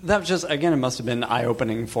that just, again, it must have been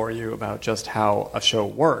eye-opening for you about just how a show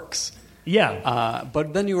works. Yeah.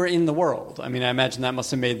 But then you were in the world. I mean, I imagine that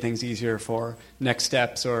must have made things easier for next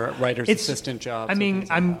steps or writer's assistant jobs. I mean,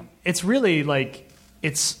 it's really like,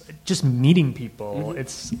 it's just meeting people. Mm-hmm.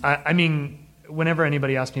 whenever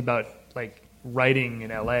anybody asked me about like writing in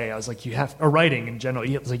LA, I was like, or writing in general,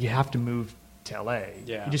 it was like you have to move to LA.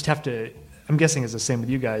 Yeah. You just have to. I'm guessing it's the same with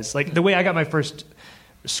you guys. Like the way I got my first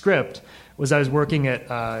script was I was working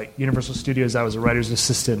at Universal Studios. I was a writer's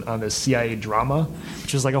assistant on the CIA drama,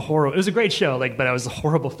 which was like it was a great show, like, but I was a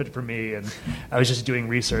horrible fit for me, and I was just doing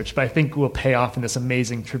research. But I think we'll pay off in this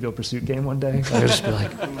amazing Trivial Pursuit game one day. I'd just be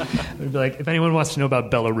like, if anyone wants to know about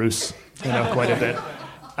Belarus, quite a bit.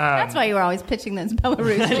 That's why you were always pitching those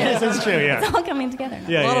Belarus jokes. Yes, that's true, yeah. It's all coming together now.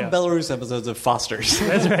 Yeah, a lot of Belarus episodes of Foster's.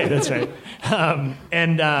 That's right.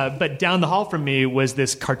 But down the hall from me was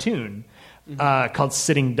this cartoon called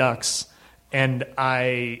Sitting Ducks, and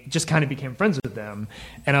I just kind of became friends with them.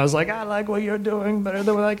 And I was like, I like what you're doing better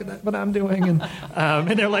than what I'm doing. And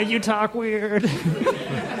they're like, you talk weird.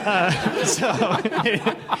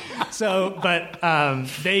 But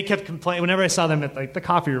they kept complaining. Whenever I saw them at like the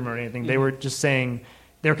coffee room or anything, they were just saying,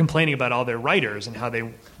 they were complaining about all their writers and how they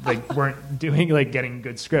weren't doing getting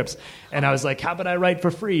good scripts. And I was like, how about I write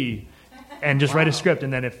for free and just write a script,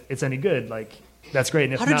 and then if it's any good, that's great.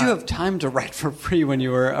 And if How did you have time to write for free when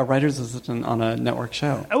you were a writer's assistant on a network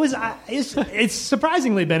show? It's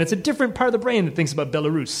surprisingly, Ben, it's a different part of the brain that thinks about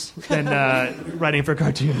Belarus than writing for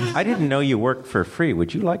cartoons. I didn't know you worked for free.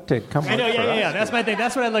 Would you like to come work for us? Yeah. That's my thing.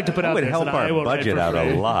 That's what I'd like to put out there. It would help our budget out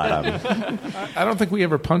a lot. I don't think we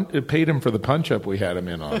ever paid him for the punch-up we had him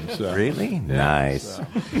in on. So. Really? Nice.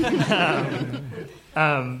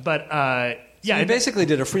 So you basically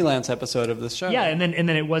did a freelance episode of this show. Yeah, and then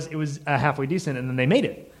it was halfway decent, and then they made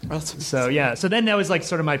it. So then that was like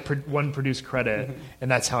sort of my one produced credit,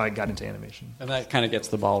 and that's how I got into animation. And that kind of gets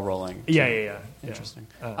the ball rolling. Yeah. Interesting.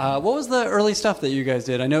 What was the early stuff that you guys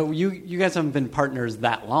did? I know you guys haven't been partners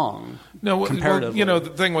that long. No, comparatively. the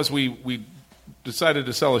thing was we decided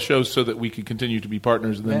to sell a show so that we could continue to be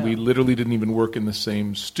partners, and then we literally didn't even work in the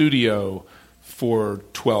same studio for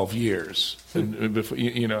 12 years. And before,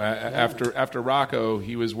 after Rocco,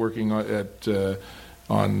 he was working on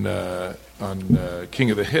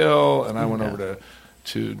King of the Hill, and I went over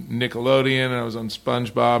to Nickelodeon, and I was on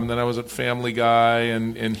SpongeBob, and then I was at Family Guy,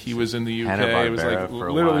 and he was in the UK. It was like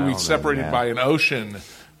literally we separated by an ocean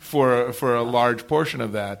for a large portion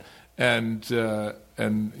of that, and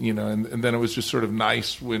then it was just sort of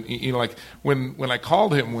nice when when I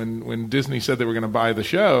called him when Disney said they were going to buy the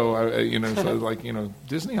show, so I was like,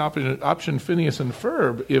 Disney option Phineas and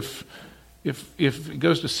Ferb, if it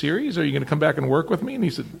goes to series, are you going to come back and work with me? And he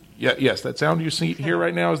said, yes, that sound you hear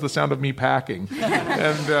right now is the sound of me packing.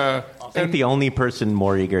 And I think the only person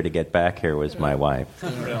more eager to get back here was my wife.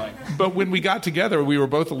 Really? But when we got together, we were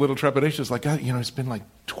both a little trepidatious. Like, God, it's been like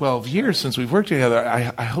 12 years since we've worked together.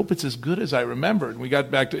 I hope it's as good as I remember. And we got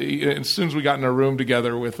back to, as soon as we got in a room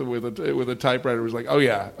together with a typewriter, it was like, oh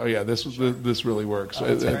yeah, this really works.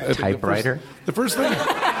 Typewriter? The first thing.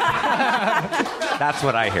 That's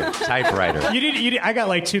what I hear. Typewriter. I got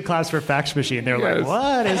like 2 claps for fax machine. They're like,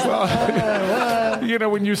 what is that?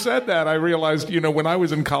 What? When you said that, I realized, when I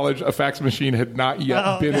was in college, a fax machine had not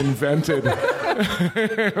yet been invented.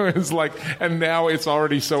 It was like, and now it's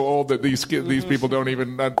already so old that these people don't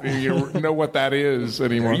even know what that is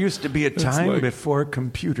anymore. There used to be a time before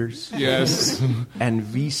computers. Yes. And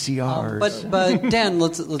VCRs. But Dan,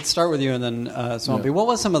 let's start with you and then Swampy. What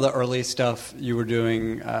was some of the early stuff you were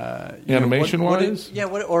doing? Animation-wise?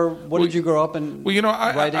 What did you grow up in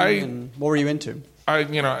writing, and what were you into?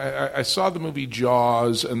 I saw the movie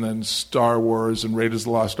Jaws and then Star Wars and Raiders of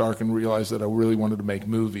the Lost Ark and realized that I really wanted to make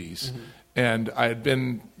movies. Mm-hmm. And I had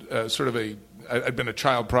been I'd been a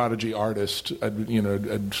child prodigy artist.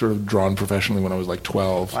 I'd sort of drawn professionally when I was like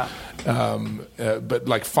 12. Wow. But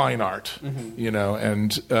like fine art,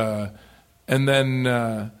 mm-hmm. And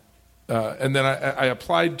then I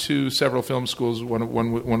applied to several film schools,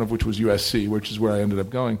 one of which was USC, which is where I ended up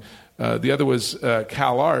going. The other was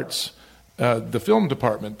Cal Arts, the film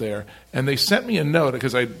department there, and they sent me a note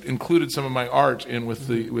because I included some of my art in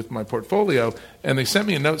with my portfolio, and they sent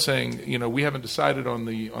me a note saying, we haven't decided on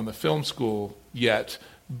the film school yet,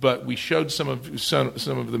 but we showed some of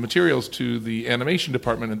the materials to the animation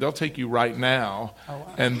department, and they'll take you right now. Oh,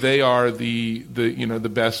 wow. And they are the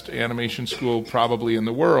best animation school probably in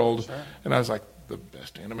the world. Sure. And I was like, the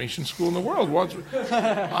best animation school in the world?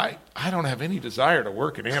 I don't have any desire to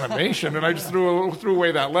work in animation, and I just threw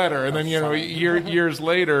away that letter. And then years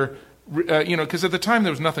later, because at the time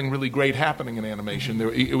there was nothing really great happening in animation.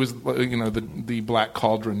 It was the Black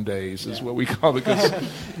Cauldron days is what we call it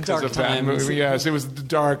because of that movie. Yes, it was the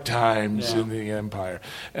dark times in the empire,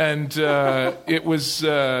 and it was.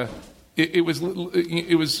 it was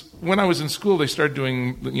when I was in school. They started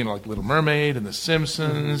doing like Little Mermaid and The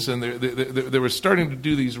Simpsons, and they were starting to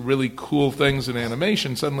do these really cool things in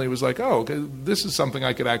animation. Suddenly, it was like, oh, okay, this is something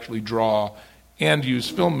I could actually draw and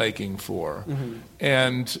use filmmaking for,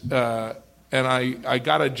 and I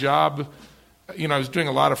got a job. I was doing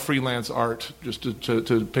a lot of freelance art just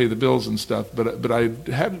to pay the bills and stuff, but I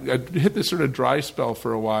hit this sort of dry spell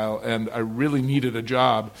for a while, and I really needed a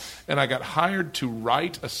job, and I got hired to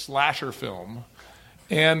write a slasher film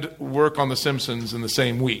and work on The Simpsons in the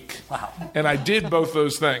same week. Wow! And I did both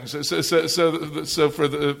those things. So for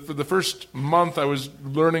the first month, I was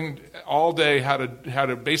learning all day how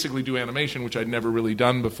to basically do animation, which I'd never really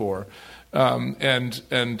done before,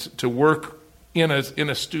 and to work in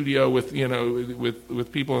a studio with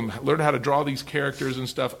people and learn how to draw these characters and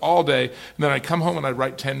stuff all day. And then I come home and I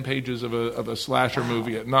write 10 pages of a slasher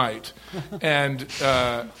movie at night. And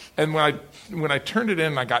when I turned it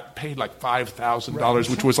in, I got paid like $5,000,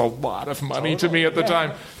 which was a lot of money to me at the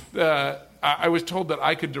time. I was told that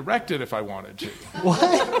I could direct it if I wanted to.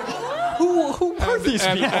 What? Who were these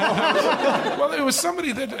people? Well, it was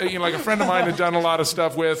somebody that like a friend of mine had done a lot of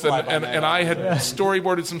stuff with, and I had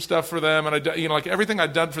storyboarded some stuff for them, and like everything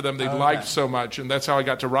I'd done for them, they liked so much, and that's how I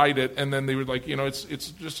got to write it. And then they were like, it's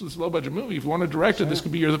just this low budget movie. If you want to direct it, this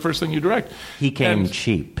could be the first thing you direct. He came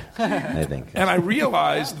cheap, I think. And I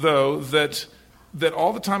realized though that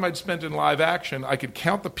all the time I'd spent in live action, I could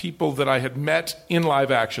count the people that I had met in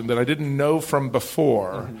live action that I didn't know from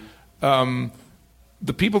before.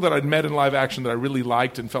 The people that I'd met in live action that I really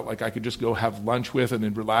liked and felt like I could just go have lunch with and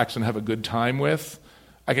then relax and have a good time with,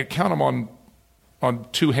 I could count them on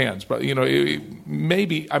two hands. But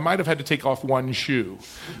maybe I might have had to take off one shoe,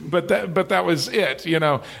 but that was it.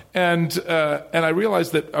 And I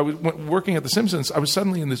realized that I was working at The Simpsons. I was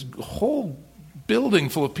suddenly in this whole building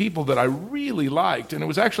full of people that I really liked, and it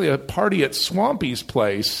was actually a party at Swampy's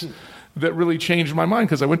place that really changed my mind,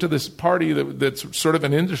 because I went to this party that's sort of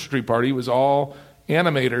an industry party. It was all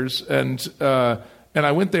animators, and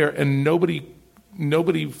I went there, and nobody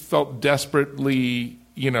felt desperately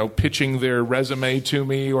pitching their resume to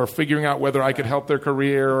me or figuring out whether I could help their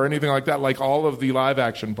career or anything like that, like all of the live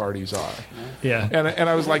action parties are. Yeah. And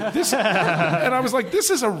I was like, this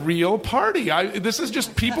is a real party. This is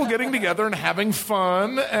just people getting together and having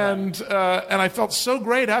fun, and I felt so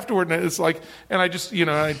great afterward. And it's like, and I just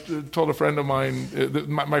I told a friend of mine,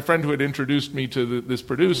 my friend who had introduced me to this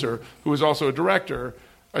producer, who was also a director.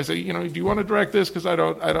 I say, do you want to direct this? Because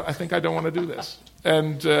I think I don't want to do this.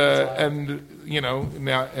 And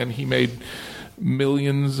now, and he made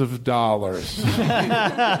millions of dollars.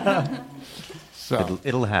 So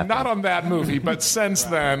it'll happen. Not on that movie, but since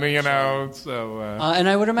then, So. And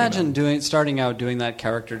I would imagine starting out doing that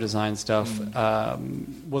character design stuff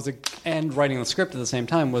and writing the script at the same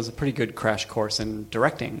time was a pretty good crash course in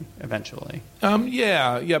directing. Eventually.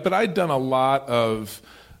 Yeah. But I'd done a lot of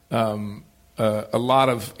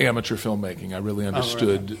amateur filmmaking. I really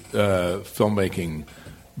understood filmmaking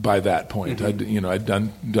by that point. I'd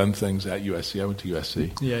done things at USC. I went to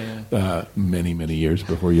USC. Many years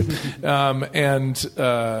before you.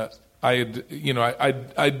 I'd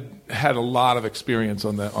had a lot of experience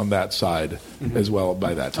on that side as well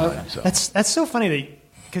by that time. So that's so funny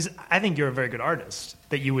because I think you're a very good artist.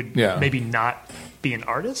 That you would maybe not be an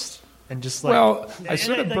artist. And just I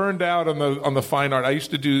sort of burned out on the fine art. I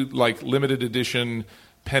used to do like limited edition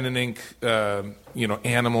pen and ink,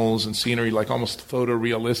 animals and scenery, like almost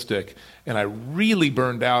photorealistic, and I really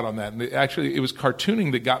burned out on that. And it was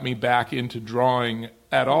cartooning that got me back into drawing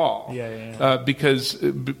at all.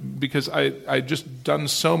 Because I just done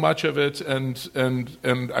so much of it, and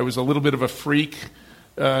I was a little bit of a freak.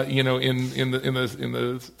 In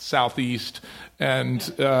the southeast, and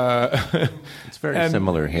it's very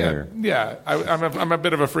similar here. Yeah, I'm a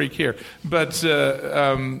bit of a freak here, but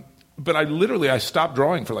I stopped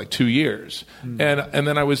drawing for like 2 years, and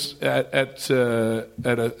then I was at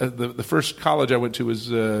the first college I went to was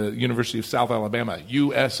University of South Alabama,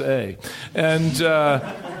 USA,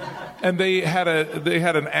 and they had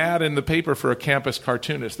an ad in the paper for a campus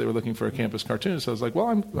cartoonist. They were looking for a campus cartoonist. I was like,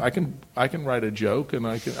 well, I can write a joke and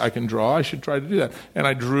I can draw. I should try to do that. And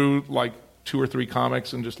I drew like 2 or 3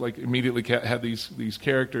 comics and just like immediately had these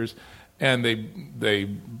characters. And they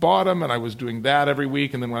bought them, and I was doing that every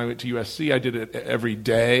week. And then when I went to USC, I did it every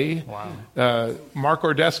day. Wow. Mark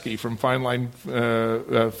Ordesky from Fine Line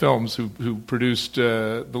Films, who produced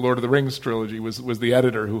the Lord of the Rings trilogy, was the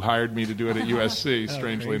editor who hired me to do it at USC,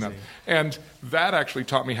 strangely enough. And that actually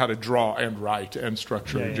taught me how to draw and write and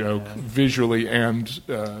structure a joke visually and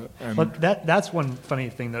Well, that's one funny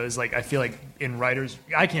thing, though, is like I feel like in writers,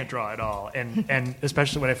 I can't draw at all. And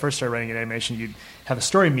especially when I first started writing in animation, you'd have a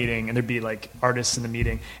story meeting, and there'd be like artists in the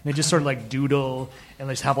meeting, and they just sort of like doodle and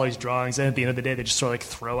they just have all these drawings, and at the end of the day they just sort of like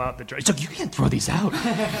throw out the drawings. It's like, you can't throw these out.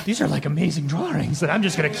 These are like amazing drawings that I'm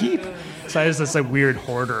just going to keep. So I was this like weird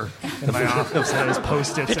hoarder in my office that I was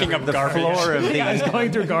Post-its Picking up the garbage. floor of I was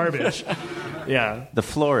going through garbage. Yeah. The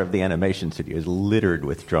floor of the animation studio is littered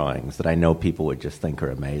with drawings that I know people would just think are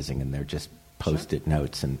amazing, and they're just Post-it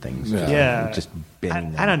notes and things. Yeah. Just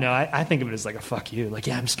binning them. I don't know. I think of it as like a fuck you. Like,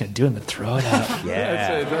 yeah, I'm just going to do it and then throw it out.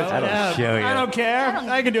 Yeah. That'll show you. I don't care.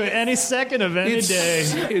 I can do it any second of any day.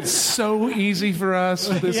 It's so easy for us.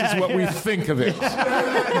 This is what we think of it.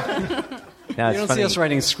 Now, You it's don't funny. see us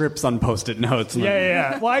writing scripts on Post-it notes.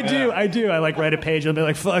 Yeah. Well, I do. I like write a page and I'll be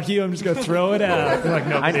like, fuck you, I'm just going to throw it out.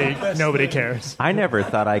 Like, nobody cares. I never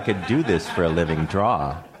thought I could do this for a living,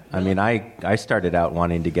 draw. I mean, I started out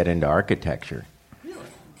wanting to get into architecture.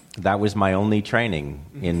 That was my only training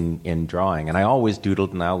in drawing. And I always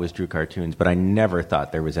doodled and I always drew cartoons, but I never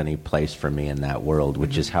thought there was any place for me in that world,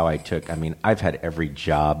 which is how I've had every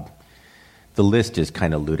job. The list is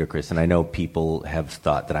kind of ludicrous, and I know people have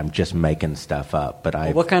thought that I'm just making stuff up, but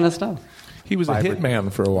What kind of stuff? He was a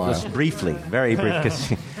hitman for a while. Just briefly, very brief.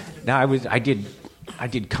 'Cause now I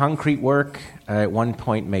did concrete work. I at one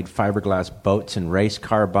point made fiberglass boats and race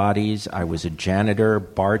car bodies. I was a janitor,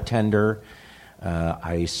 bartender.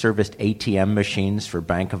 I serviced ATM machines for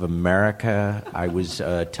Bank of America. I was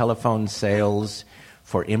telephone sales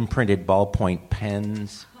for imprinted ballpoint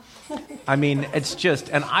pens. I mean, it's just,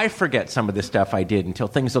 and I forget some of the stuff I did until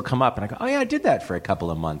things will come up, and I go, oh yeah, I did that for a couple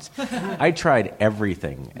of months. I tried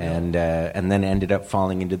everything, and then ended up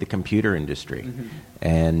falling into the computer industry.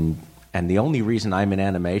 And the only reason I'm in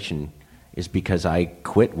animation is because I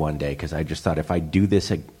quit one day, because I just thought if I do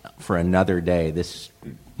this for another day,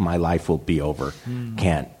 my life will be over.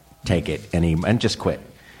 Can't take it anymore, and just quit.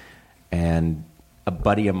 And a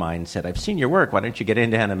buddy of mine said, I've seen your work, why don't you get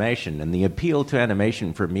into animation? And the appeal to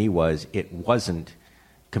animation for me was it wasn't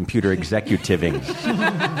computer executiving.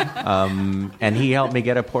 And he helped me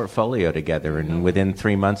get a portfolio together, and within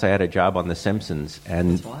 3 months I had a job on The Simpsons.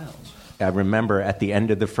 And That's wild. I remember at the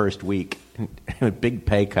end of the first week, a big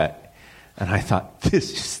pay cut, and I thought,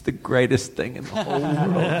 this is the greatest thing in the whole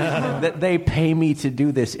world. That they pay me to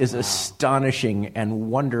do this is astonishing and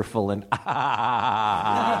wonderful, and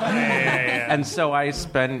And so I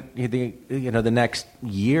spent the next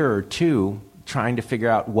year or two trying to figure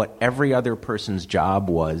out what every other person's job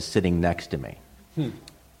was sitting next to me.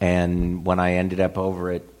 And when I ended up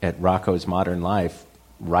over at Rocco's Modern Life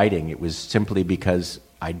writing, it was simply because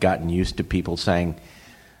I'd gotten used to people saying,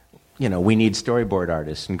 we need storyboard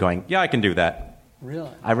artists, and going, yeah, I can do that. Really?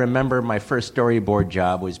 I remember my first storyboard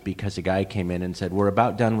job was because a guy came in and said, we're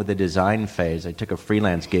about done with the design phase. I took a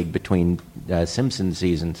freelance gig between Simpsons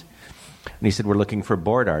seasons. And he said, we're looking for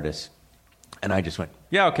board artists. And I just went,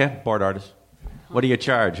 yeah, okay, board artists. What do you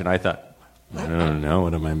charge? And I thought, I don't know,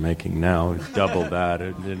 what am I making now? Double that.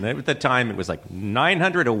 And at the time, it was like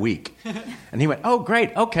 $900 a week. And he went, oh,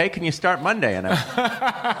 great, okay, can you start Monday? And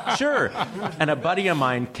I went, sure. And a buddy of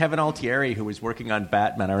mine, Kevin Altieri, who was working on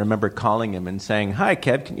Batman, I remember calling him and saying, hi,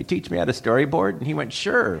 Kev, can you teach me how to storyboard? And he went,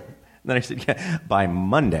 sure. And then I said, yeah, by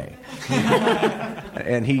Monday.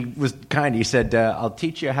 And he was kind. He said, I'll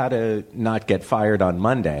teach you how to not get fired on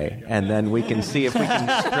Monday, and then we can see if we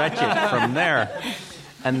can stretch it from there.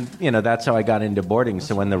 And, that's how I got into boarding.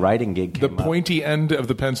 So when the writing gig came The pointy end of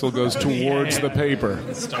the pencil goes towards the paper.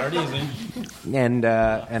 Start easy. And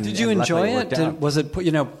Did you enjoy it? Was it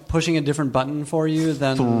pushing a different button for you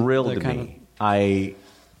than thrilled the kind me. I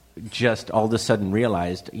just all of a sudden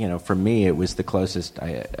realized, for me, it was the closest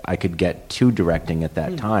I could get to directing at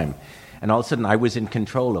that time. And all of a sudden, I was in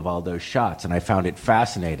control of all those shots, and I found it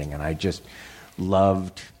fascinating, and I just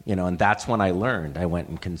loved, and that's when I learned. I went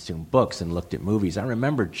and consumed books and looked at movies. I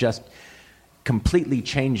remember just completely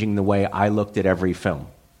changing the way I looked at every film.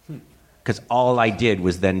 Because all I did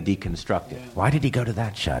was then deconstruct it. Why did he go to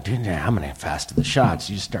that shot? How many fast are the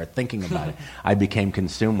shots? You just start thinking about it. I became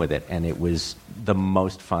consumed with it, and it was the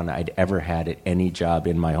most fun I'd ever had at any job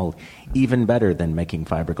in my whole... Even better than making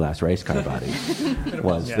fiberglass race car bodies.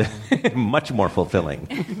 Was much more fulfilling.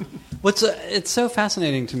 It's so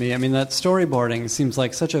fascinating to me. I mean, that storyboarding seems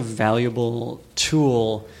like such a valuable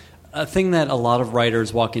tool a thing that a lot of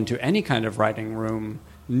writers walk into any kind of writing room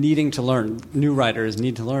needing to learn, new writers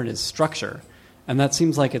need to learn, is structure. And that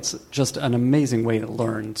seems like it's just an amazing way to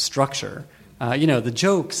learn structure. The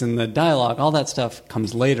jokes and the dialogue, all that stuff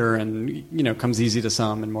comes later and, comes easy to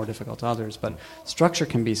some and more difficult to others. But structure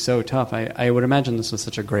can be so tough. I would imagine this was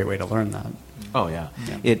such a great way to learn that. Oh, yeah.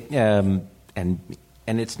 It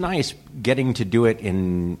and it's nice getting to do it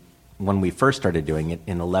when we first started doing it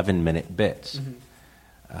in 11-minute bits.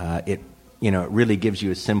 It really gives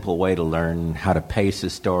you a simple way to learn how to pace a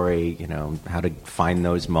story, how to find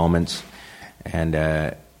those moments.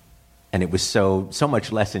 And it was so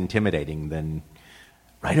much less intimidating than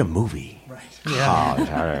write a movie. Right.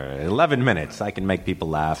 Yeah. 11 minutes. I can make people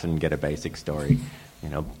laugh and get a basic story.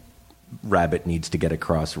 Rabbit needs to get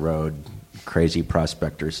across road. Crazy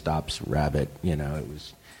prospector stops rabbit. It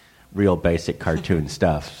was real basic cartoon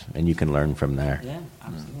stuff, and you can learn from there. Yeah,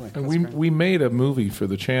 absolutely. And we made a movie for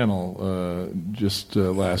the channel just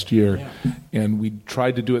last year, and we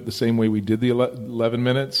tried to do it the same way we did the 11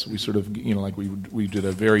 minutes. We sort of, we did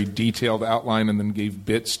a very detailed outline and then gave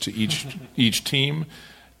bits to each team.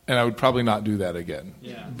 And I would probably not do that again,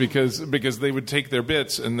 because they would take their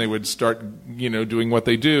bits and they would start, doing what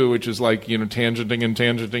they do, which is like, tangenting and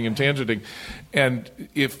tangenting and tangenting. And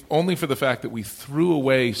if only for the fact that we threw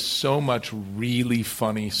away so much really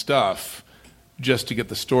funny stuff just to get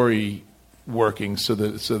the story working, so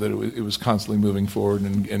that it was constantly moving forward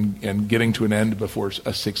and getting to an end before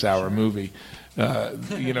a 6-hour movie.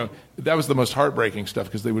 That was the most heartbreaking stuff,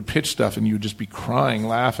 because they would pitch stuff and you would just be crying,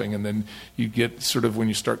 laughing, and then you get sort of, when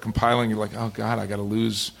you start compiling, you're like, oh God, I got to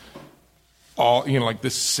lose all,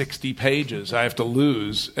 this 60 pages I have to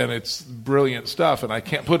lose, and it's brilliant stuff, and I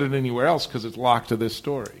can't put it anywhere else because it's locked to this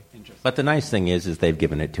story. But the nice thing is they've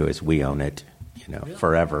given it to us. We own it,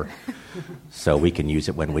 forever, so we can use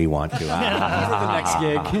it when we want to. The next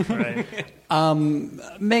gig. Right.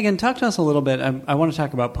 Meghan, talk to us a little bit. I want to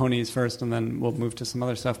talk about ponies first, and then we'll move to some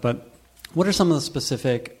other stuff. But what are some of the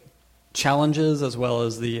specific challenges as well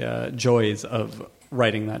as the joys of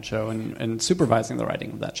writing that show and supervising the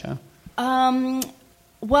writing of that show?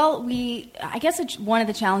 Well, I guess one of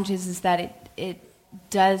the challenges is that it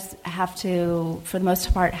does have to, for the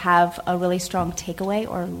most part, have a really strong takeaway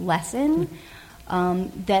or lesson.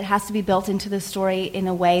 That has to be built into the story in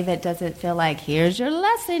a way that doesn't feel like, here's your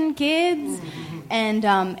lesson, kids. And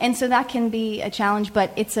so that can be a challenge,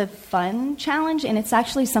 but it's a fun challenge, and it's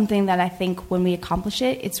actually something that I think when we accomplish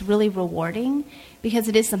it, it's really rewarding, because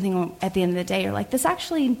it is something at the end of the day, you're like, this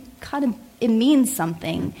actually it means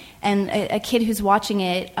something. And a kid who's watching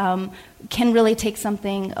it can really take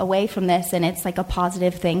something away from this, and it's like a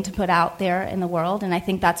positive thing to put out there in the world. And I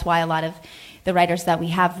think that's why a lot of the writers that we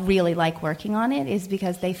have really like working on it, is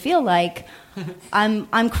because they feel like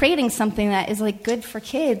I'm creating something that is like good for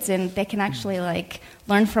kids, and they can actually like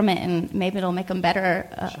learn from it, and maybe it'll make them better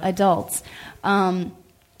adults. But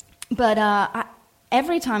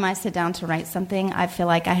every time I sit down to write something, I feel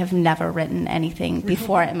like I have never written anything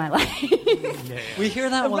before in my life. We hear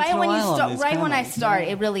that once in a while. Right when I start,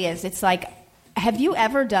 it really is. It's like, have you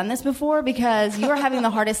ever done this before? Because you're having the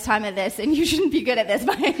hardest time at this, and you shouldn't be good at this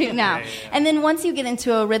by now. Yeah. And then once you get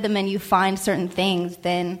into a rhythm and you find certain things,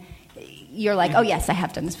 then you're like, oh yes, I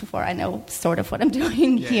have done this before. I know sort of what I'm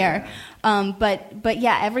doing here. But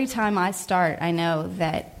yeah, every time I start, I know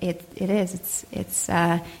that it's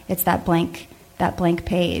that blank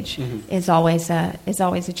page is always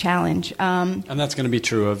a challenge. And that's going to be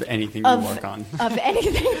true of anything you work on. Of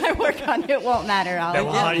anything I work on, it won't matter. That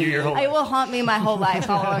will haunt you your whole life. It will haunt me my whole life.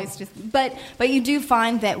 I'll always but you do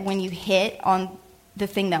find that when you hit on the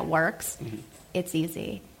thing that works, it's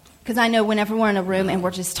easy. Because I know whenever we're in a room and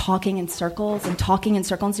we're just talking in circles,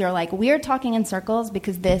 you're like, we're talking in circles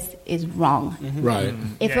because this is wrong. Right.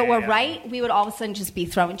 If it were right, we would all of a sudden just be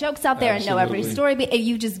throwing jokes out there and know every story. But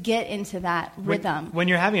you just get into that rhythm. When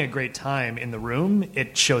you're having a great time in the room,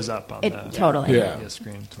 it shows up on the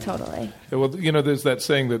screen. Totally. Well, there's that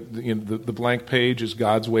saying that the blank page is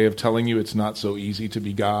God's way of telling you it's not so easy to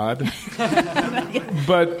be God.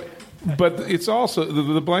 But it's also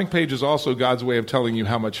the blank page is also God's way of telling you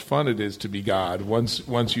how much fun it is to be God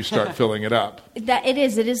once you start filling it up. It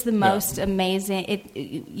is the most amazing.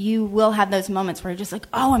 You will have those moments where you're just like,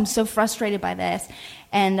 oh, I'm so frustrated by this,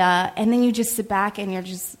 and then you just sit back and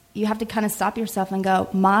you have to kind of stop yourself and go,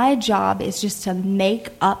 my job is just to make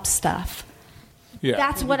up stuff. Yeah.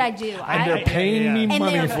 That's what I do. And they're paying me money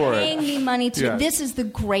for it. And they're paying me money to. Yeah. This is the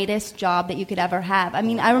greatest job that you could ever have. I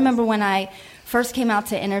mean, I remember when I first came out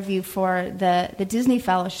to interview for the Disney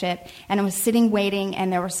Fellowship, and I was sitting waiting,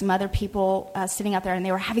 and there were some other people sitting out there, and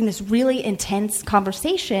they were having this really intense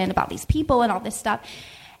conversation about these people and all this stuff.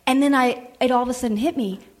 And then it all of a sudden hit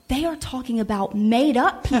me. They are talking about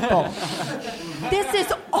made-up people. This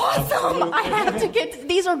is awesome. I have to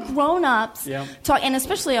these are grown-ups. Yeah. And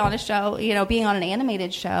especially on a show, being on an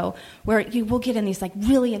animated show where you will get in these like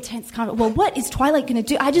really intense well, what is Twilight going to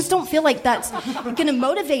do? I just don't feel like that's going to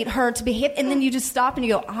motivate her to behave. And then you just stop and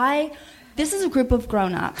you go, this is a group of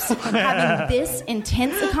grown-ups having this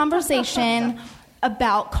intense a conversation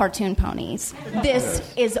about cartoon ponies. This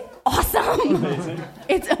is awesome. Amazing.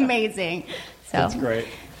 It's amazing. So. That's great.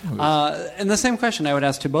 And the same question I would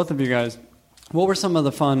ask to both of you guys. What were some of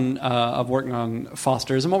the fun of working on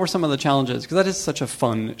Foster's, and what were some of the challenges? Because that is such a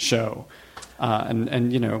fun show.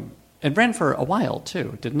 And it ran for a while,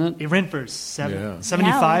 too, didn't it? It ran for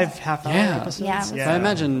 75 half-hour episodes. Yeah. I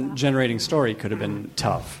imagine generating story could have been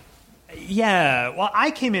tough. Yeah, well,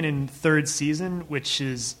 I came in third season, which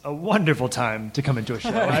is a wonderful time to come into a show.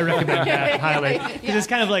 I recommend that highly. Because it's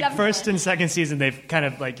kind of like first and second season, they've kind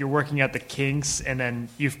of like you're working out the kinks, and then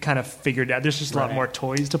you've kind of figured out there's just a lot more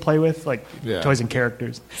toys to play with, like toys and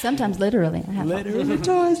characters. Sometimes literally. Literally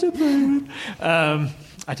toys to play with.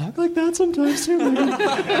 I talk like that sometimes, too.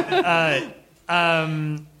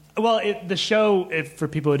 The show, for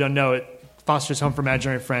people who don't know it, Foster's Home for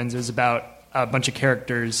Imaginary Friends, is about a bunch of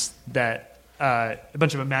characters a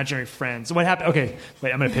bunch of imaginary friends. What happened? Okay,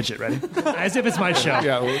 wait, I'm going to pitch it. Ready? As if it's my show.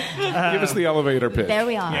 Yeah, give us the elevator pitch. There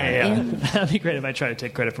we are. Yeah. That'd be great if I try to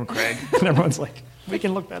take credit from Craig. And everyone's like, we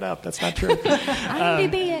can look that up. That's not true.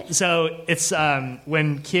 So it's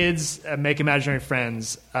when kids make imaginary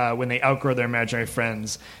friends, when they outgrow their imaginary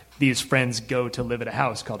friends, these friends go to live at a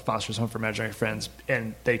house called Foster's Home for Imaginary Friends,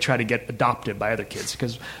 and they try to get adopted by other kids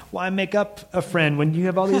because why make up a friend when you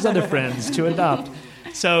have all these other friends to adopt?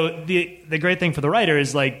 So the great thing for the writer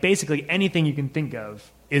is like basically anything you can think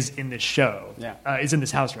of is in this show, is in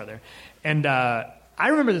this house rather. And I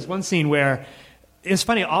remember this one scene where it's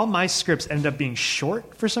funny. All my scripts ended up being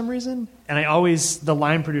short for some reason, and the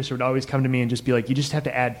line producer would always come to me and just be like, "You just have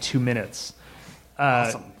to add 2 minutes."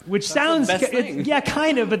 Awesome. Which sounds,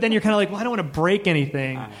 kind of, but then you're kind of like, well, I don't want to break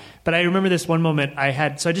anything. But I remember this one moment I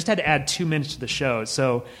just had to add 2 minutes to the show.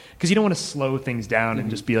 So, because you don't want to slow things down and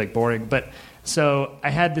just be like boring. But so I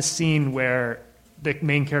had this scene where the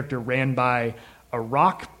main character ran by a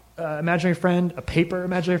rock imaginary friend, a paper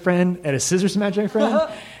imaginary friend, and a scissors imaginary friend,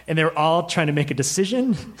 and they were all trying to make a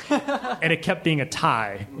decision, and it kept being a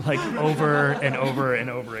tie, like over and over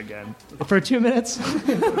and over again for 2 minutes.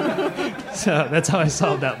 So that's how I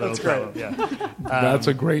solved that little problem. Yeah, that's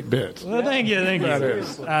a great bit. Well, thank you. That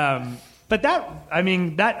is. But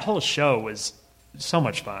that whole show was so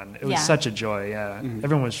much fun. It was such a joy. Yeah,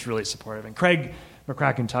 everyone was really supportive, and Craig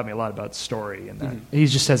McCracken taught me a lot about story, and that he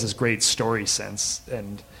just has this great story sense,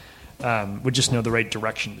 and would just know the right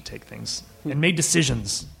direction to take things and made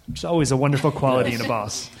decisions, which is always a wonderful quality in a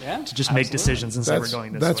boss. To just make decisions and say we're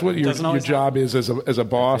going this way. That's what your job is as a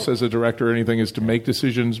boss, as a director or anything, is to make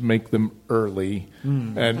decisions, make them early.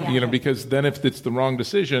 And because then if it's the wrong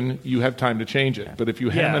decision, you have time to change it. But if you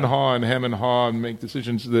hem and haw and make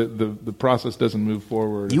decisions, the process doesn't move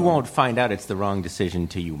forward. You won't find out it's the wrong decision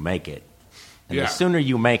till you make it. And the sooner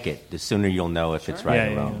you make it, the sooner you'll know if it's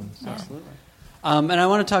right or wrong. Absolutely. And I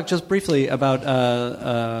want to talk just briefly about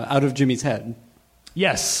Out of Jimmy's Head.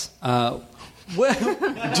 Yes. Do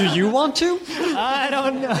you want to? I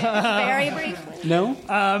don't know. Very briefly. No?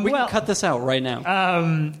 We can cut this out right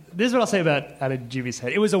now. This is what I'll say about Out of Jimmy's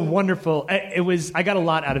Head. It was a wonderful... I got a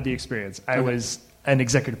lot out of the experience. I was an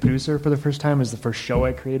executive producer for the first time. It was the first show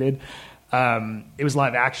I created. It was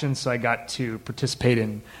live action, so I got to participate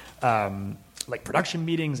in... like production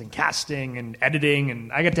meetings and casting and editing,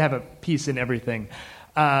 and I got to have a piece in everything.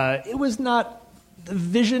 It was not the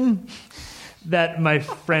vision that my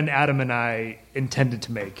friend Adam and I intended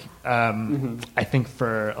to make, I think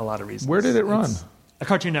for a lot of reasons. Where did it run? It's a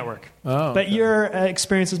Cartoon Network. Oh, but your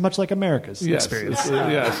experience is much like America's experience.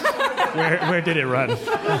 Yes. Where did it run?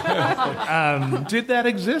 Did that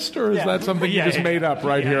exist, or is that something you just made up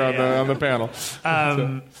right here on the panel?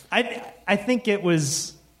 I think it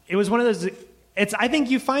was one of those... I think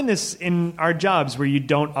you find this in our jobs where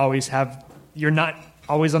you're not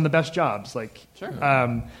always on the best jobs. Like,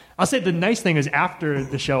 I'll say the nice thing is after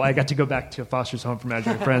the show, I got to go back to Foster's Home for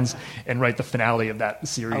Imaginary Friends and write the finale of that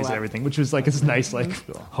series and everything, which was like this nice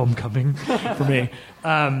homecoming for me.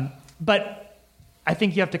 But I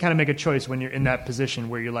think you have to kind of make a choice when you're in that position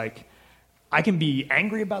where you're like, I can be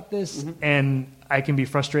angry about this and I can be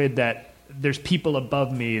frustrated that there's people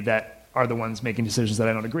above me that are the ones making decisions that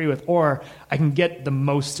I don't agree with, or I can get the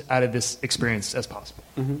most out of this experience as possible.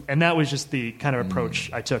 And that was just the kind of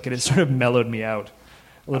approach I took, and it sort of mellowed me out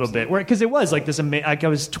a little bit. Because it was like this like I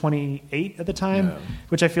was 28 at the time,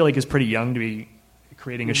 which I feel like is pretty young to be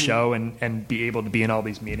creating a show and be able to be in all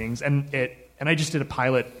these meetings. And I just did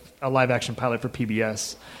a live action pilot for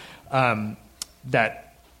PBS that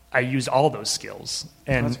I used all those skills.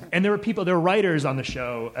 And there were writers on the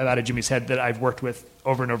show Out of Jimmy's Head that I've worked with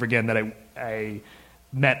over and over again that I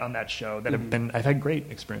met on that show that I've had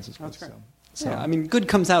great experiences with. So. Yeah, I mean, good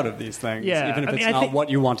comes out of these things, even if it's not what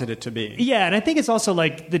you wanted it to be. Yeah, and I think it's also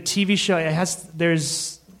like the TV show,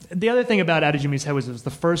 there's the other thing about Out of Jimmy's Head was it was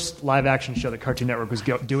the first live action show that Cartoon Network was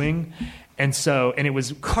doing. And it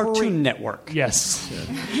was Cartoon Network. Yes.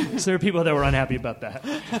 So there were people that were unhappy about that.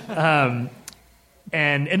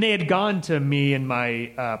 And they had gone to me and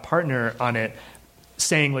my partner on it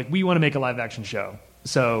saying, like, we want to make a live action show.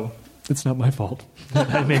 So it's not my fault that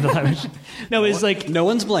I made the live action. No, it's like... No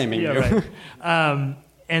one's blaming you. Right.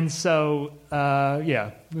 And so,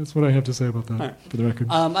 that's what I have to say about that, for the record.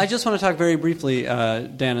 I just want to talk very briefly,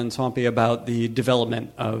 Dan and Swampy, about the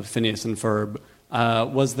development of Phineas and Ferb.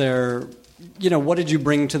 Was there... what did you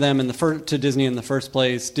bring to them to Disney in the first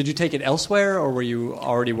place? Did you take it elsewhere, or were you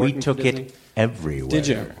already working We took for Disney? It everywhere. Did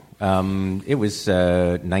you? It was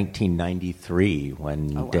 1993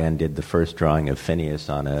 when Dan did the first drawing of Phineas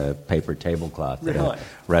on a paper tablecloth at a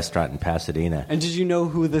restaurant in Pasadena. And did you know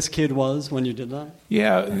who this kid was when you did that?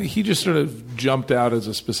 Yeah, he just sort of jumped out as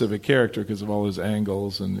a specific character because of all his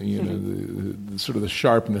angles and the sort of the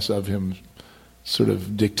sharpness of him. Sort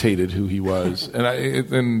of dictated who he was, and I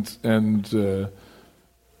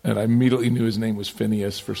immediately knew his name was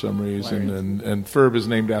Phineas for some reason, and Ferb is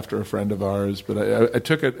named after a friend of ours. But I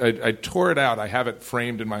took it, I tore it out. I have it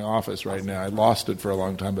framed in my office right now. I lost it for a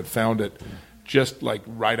long time, but found it just like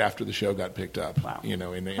right after the show got picked up. Wow. In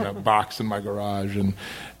a box in my garage, and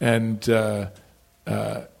we'd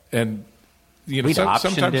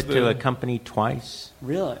optioned it to a company twice.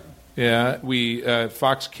 Really? Yeah,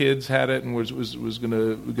 Fox Kids had it and was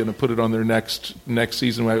gonna put it on their next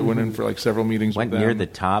season. I went in for like several meetings. Went with them. Near the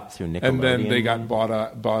top through Nickelodeon, and then they got bought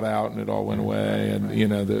out, and it all went away. And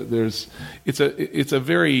it's a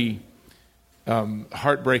very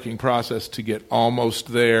heartbreaking process to get almost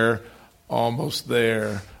there, and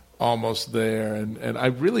I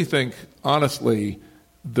really think honestly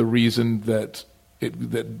the reason that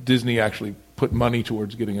Disney actually put money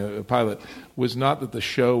towards getting a pilot was not that the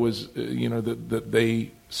show was, that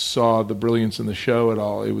they saw the brilliance in the show at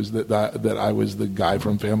all. It was that I was the guy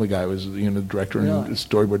from Family Guy. I was, the director and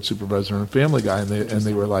storyboard supervisor on Family Guy, and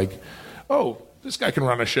they were like, oh, this guy can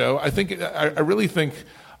run a show. I really think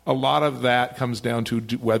a lot of that comes down to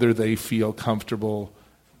whether they feel comfortable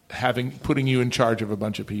putting you in charge of a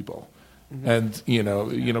bunch of people. And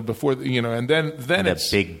before and then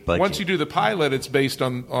it's big budget. Once you do the pilot, it's based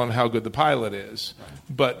on how good the pilot is.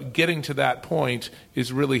 But getting to that point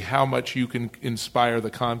is really how much you can inspire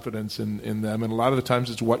the confidence in them, and a lot of the times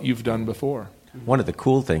it's what you've done before. One of the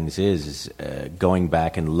cool things is going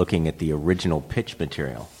back and looking at the original pitch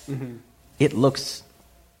material. Mm-hmm. It looks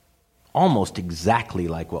almost exactly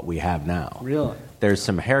like what we have now. Really? There's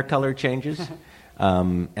some hair color changes.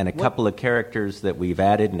 And a couple of characters that we've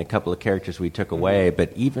added and a couple of characters we took away.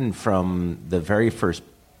 But even from the very first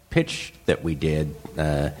pitch that we did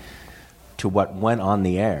to what went on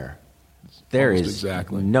the air, there is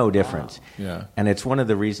no difference. Wow. Yeah. And it's one of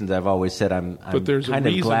the reasons I've always said I'm kind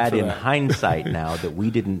of glad in hindsight now that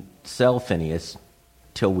we didn't sell Phineas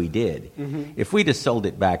till we did. Mm-hmm. If we'd have sold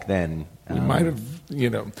it back then... we might have,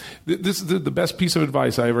 this is the best piece of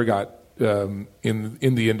advice I ever got in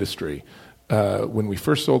the industry. When we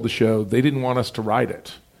first sold the show, they didn't want us to write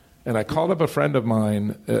it. And I called up a friend of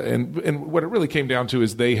mine, and what it really came down to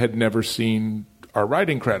is they had never seen our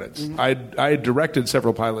writing credits. Mm-hmm. I had directed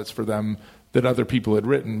several pilots for them that other people had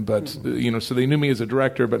written, but so they knew me as a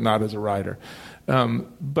director, but not as a writer.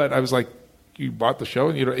 But I was like, you bought the show,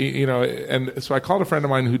 and so I called a friend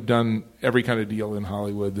of mine who'd done every kind of deal in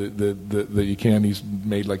Hollywood that you can. He's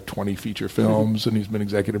made like 20 feature films, and he's been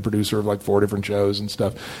executive producer of like 4 different shows and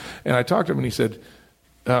stuff. And I talked to him, and he said,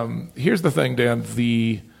 here's the thing, Dan,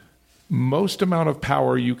 the most amount of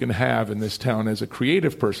power you can have in this town as a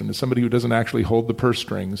creative person, as somebody who doesn't actually hold the purse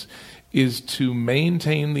strings, is to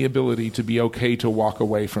maintain the ability to be okay to walk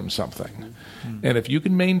away from something. Mm-hmm. And if you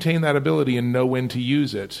can maintain that ability and know when to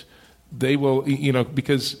use it, they will,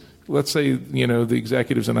 because let's say, the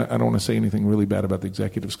executives, and I don't want to say anything really bad about the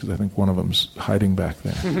executives because I think one of them's hiding back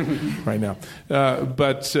there right now.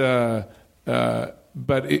 But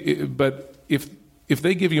if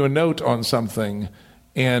they give you a note on something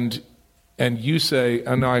and you say,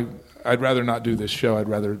 oh, no, I'd rather not do this show. I'd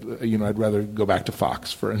rather go back to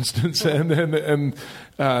Fox, for instance, and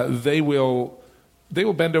they will they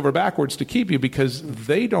will bend over backwards to keep you because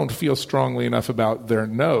they don't feel strongly enough about their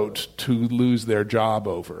note to lose their job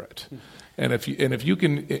over it. And if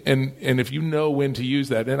you know when to use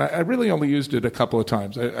that, and I really only used it a couple of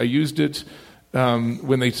times. I used it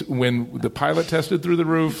when the pilot tested through the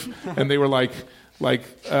roof, and they were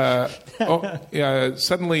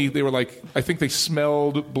suddenly they were like, I think they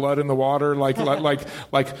smelled blood in the water, like,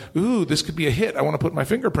 ooh, this could be a hit. I want to put my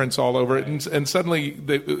fingerprints all over it. And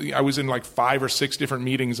suddenly I was in like 5 or 6 different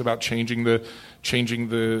meetings about changing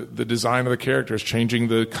the design of the characters, changing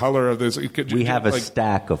the color of this. We have a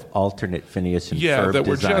stack of alternate Phineas and Ferb that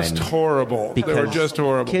were design just horrible. They were just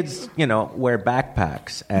horrible. Kids, wear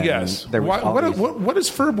backpacks. And yes. What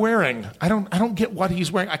is Ferb wearing? I don't get what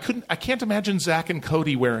he's wearing. I can't imagine Zach and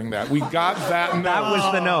Cody wearing that. We got that note. That was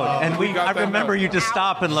the note. And I remember you just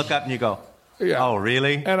stop and look up and you go, yeah. Oh,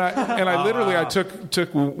 really? And I literally I took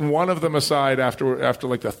one of them aside after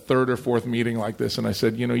like the 3rd or 4th meeting like this, and I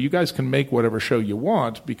said, you guys can make whatever show you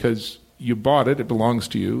want because you bought it. It belongs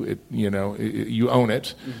to you. You own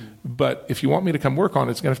it. Mm-hmm. But if you want me to come work on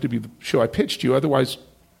it, it's going to have to be the show I pitched you. Otherwise,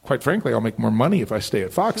 quite frankly, I'll make more money if I stay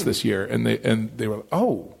at Fox this year. And they were like,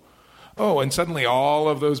 oh, and suddenly all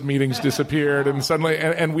of those meetings disappeared, and suddenly,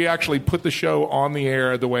 and we actually put the show on the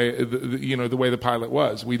air the way the pilot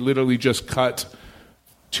was. We literally just cut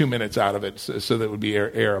 2 minutes out of it so that it would be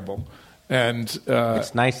airable. And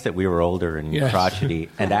it's nice that we were older and crotchety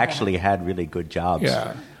and actually had really good jobs.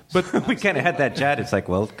 Yeah. But we kind of had that chat. It's like,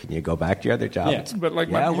 well, can you go back to your other job? Yeah. But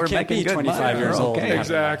we're making good 25 years old. Okay.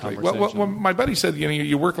 Exactly. Well, my buddy said,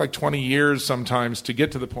 you work like 20 years sometimes to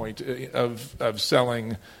get to the point of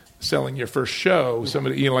selling your first show,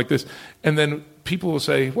 somebody like this, and then people will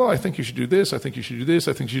say, well, I think you should do this, I think you should do this,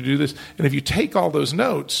 I think you should do this. And if you take all those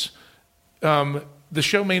notes, the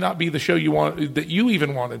show may not be the show that you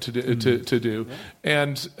even wanted to do. Yeah.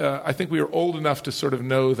 And I think we were old enough to sort of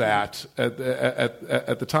know that at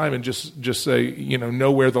the time and just say,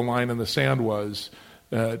 know where the line in the sand was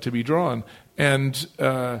to be drawn. And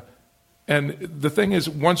the thing is,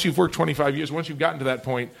 once you've worked 25 years, once you've gotten to that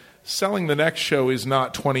point, selling the next show is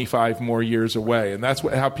not 25 more years away, and that's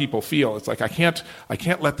how people feel. It's like I can't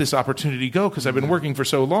let this opportunity go because I've been working for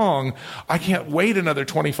so long. I can't wait another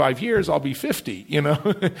 25 years. I'll be 50,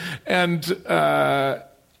 and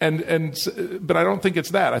but I don't think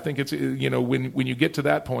it's that. I think it's when you get to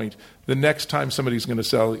that point, the next time somebody's going to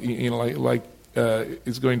sell,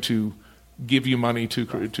 is going to give you money to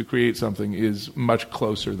create something is much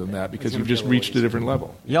closer than that because you've just reached a different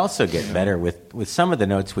level. You also get better with some of the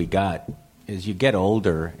notes we got. As you get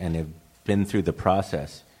older and have been through the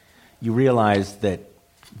process, you realize that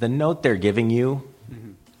the note they're giving you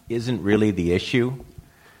isn't really the issue.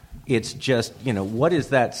 It's just, what is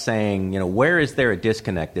that saying? Where is there a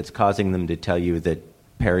disconnect that's causing them to tell you that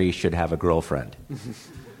Perry should have a girlfriend?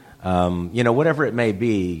 Whatever it may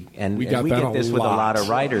be. And we get this with a lot of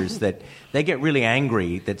writers that they get really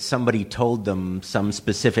angry that somebody told them some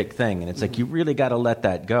specific thing. And it's like, you really got to let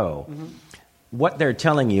that go. Mm-hmm. What they're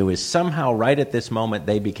telling you is somehow right at this moment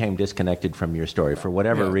they became disconnected from your story for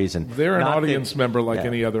whatever reason. They're an audience member like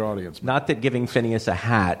any other audience member. Not that giving Phineas a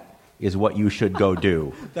hat is what you should go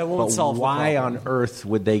do. That won't solve the problem. Why on earth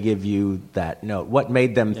would they give you that note? What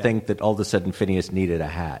made them think that all of a sudden Phineas needed a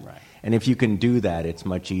hat? Right. And if you can do that, it's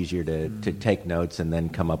much easier to take notes and then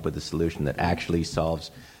come up with a solution that actually solves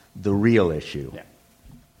the real issue. Yeah.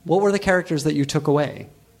 What were the characters that you took away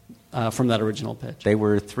from that original pitch? They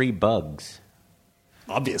were 3 bugs.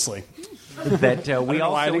 Obviously. That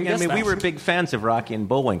we were big fans of Rocky and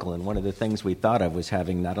Bullwinkle, and one of the things we thought of was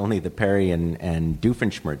having not only the Perry and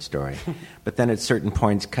Doofenshmirtz story, but then at certain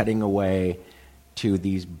points cutting away to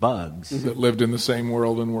these bugs that lived in the same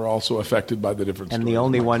world and were also affected by the different and stories. the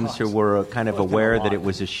only ones who were kind of aware that it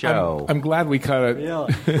was a show. I'm glad we cut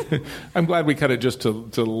it. I'm glad we cut it just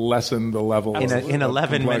to lessen the level. In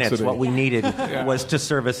 11 minutes, what we needed was to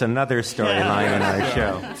service another storyline in our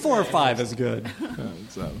show. 4 or 5 is good.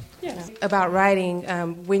 About writing,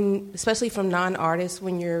 especially from non-artists,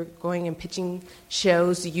 when you're going and pitching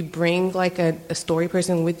shows, do you bring like a story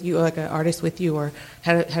person with you, or like an artist with you, or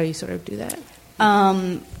how do you sort of do that?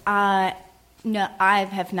 No, I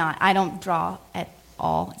have not. I don't draw at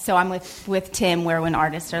all. So I'm with Tim, where when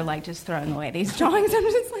artists are like just throwing away these drawings, I'm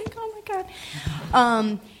just like, oh my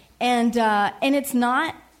god. And it's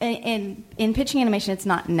not in pitching animation. It's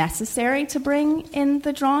not necessary to bring in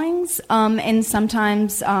the drawings. And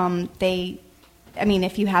sometimes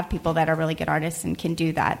if you have people that are really good artists and can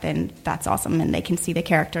do that, then that's awesome, and they can see the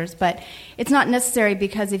characters. But it's not necessary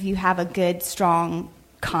because if you have a good, strong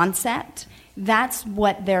concept, that's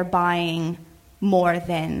what they're buying more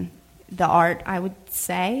than the art, I would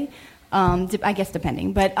say. I guess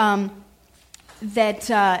depending. But that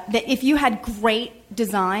if you had great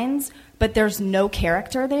designs, but there's no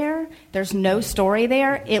character there, there's no story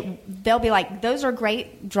there, they'll be like, those are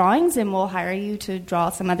great drawings, and we'll hire you to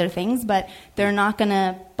draw some other things, but they're not going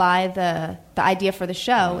to buy the idea for the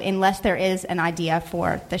show unless there is an idea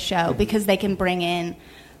for the show, because they can bring in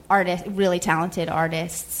really talented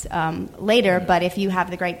artists later. But if you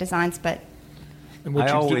have the great designs, I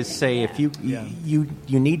always say if you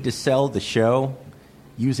need to sell the show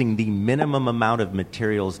using the minimum amount of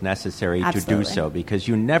materials necessary to do so, because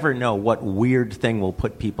you never know what weird thing will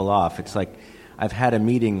put people off. It's like I've had a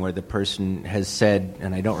meeting where the person has said,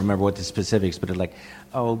 and I don't remember what the specifics, but it's like,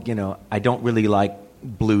 I don't really like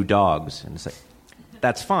blue dogs. And it's like,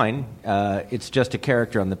 that's fine. It's just a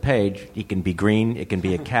character on the page. He can be green. It can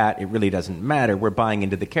be a cat. It really doesn't matter. We're buying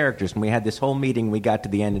into the characters. And we had this whole meeting. We got to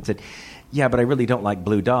the end and said, yeah, but I really don't like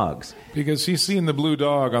blue dogs. Because he's seen the blue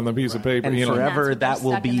dog on the piece of paper. And forever that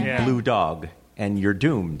will be blue dog, and you're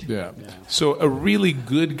doomed. Yeah. So a really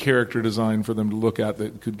good character design for them to look at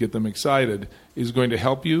that could get them excited is going to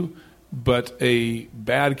help you, but a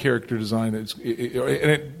bad character design, and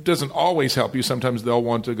it doesn't always help you. Sometimes they'll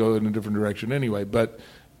want to go in a different direction anyway, but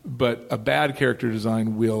a bad character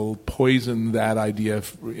design will poison that idea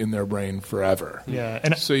in their brain forever. Yeah,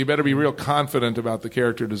 and so you better be real confident about the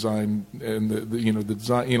character design and the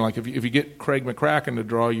design. Like if you get Craig McCracken to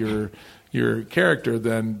draw your character,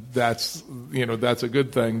 then that's a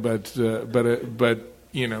good thing. But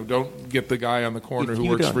don't get the guy on the corner who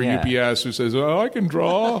works for UPS who says, "Oh, I can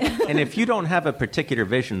draw." And if you don't have a particular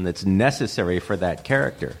vision that's necessary for that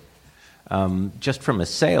character. Just from a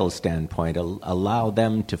sales standpoint, allow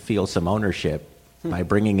them to feel some ownership by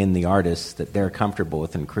bringing in the artists that they're comfortable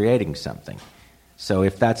with and creating something. So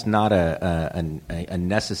if that's not a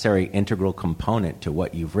necessary integral component to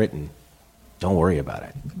what you've written, don't worry about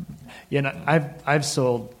it. Yeah, and I've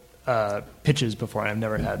sold pitches before, and I've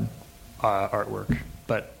never had artwork.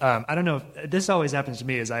 But I don't know. This always happens to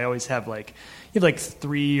me. Is I always have you have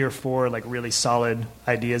 3 or 4 really solid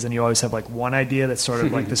ideas, and you always have one idea that's sort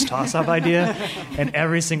of this toss-up idea, and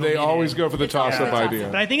every single they always go for the toss-up idea.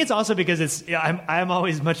 But I think it's also because I'm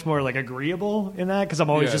always much more agreeable in that, because I'm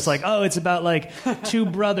always just it's about 2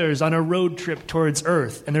 brothers on a road trip towards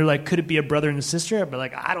Earth, and they're like, could it be a brother and a sister?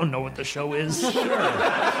 But I don't know what the show is. Sure.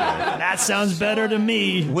 That sounds better to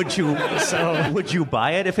me. Would you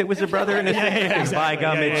buy it if it was a brother and a sister? Exactly. By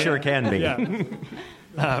gum, it sure can be. Yeah.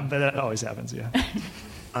 But that always happens, yeah.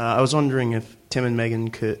 I was wondering if Tim and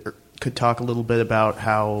Meghan could talk a little bit about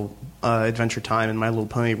how Adventure Time and My Little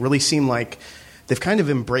Pony really seem like they've kind of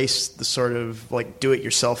embraced the sort of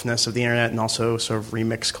do-it-yourselfness of the internet, and also sort of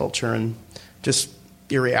remix culture, and just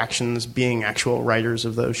your reactions being actual writers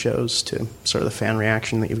of those shows to sort of the fan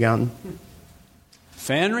reaction that you've gotten.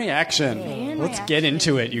 Fan reaction. Let's get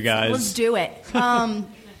into it, you guys. Let's do it.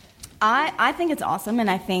 I think it's awesome, and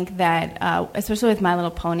I think that, especially with My Little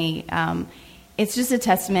Pony, it's just a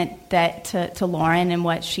testament to Lauren and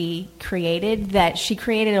what she created, that she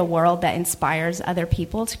created a world that inspires other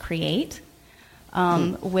people to create,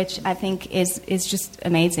 which I think is just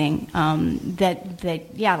amazing.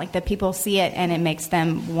 That people see it, and it makes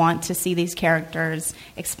them want to see these characters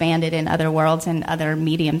expanded in other worlds and other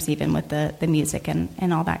mediums, even with the music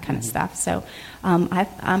and all that kind of stuff. So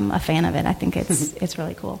I'm a fan of it. I think it's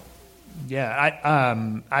really cool.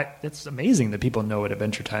 Yeah, it's amazing that people know what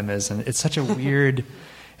Adventure Time is, and it's such a weird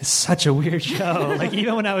show.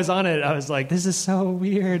 Even when I was on it, I was like, "This is so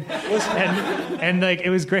weird," and it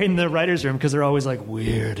was great in the writers' room because they're always like,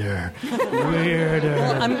 "Weirder."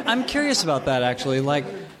 I'm curious about that actually.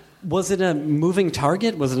 Was it a moving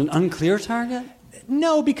target? Was it an unclear target?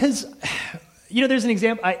 No, because there's an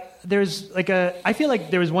example. I feel like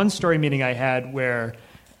there was one story meeting I had where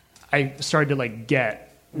I started to get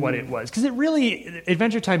what it was, because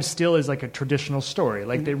Adventure Time still is a traditional story.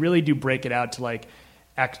 They really do break it out to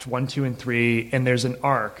Act 1, 2, and 3, and there's an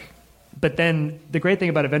arc. But then the great thing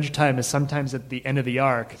about Adventure Time is sometimes at the end of the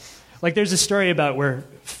arc, there's a story about where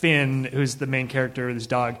Finn, who's the main character, this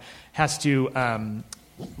dog, has to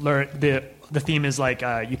learn the theme is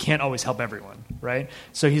you can't always help everyone, right?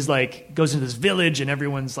 So he's goes into this village and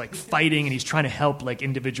everyone's fighting, and he's trying to help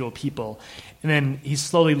individual people. And then he's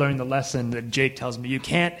slowly learning the lesson that Jake tells him, you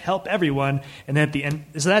can't help everyone. And then at the end,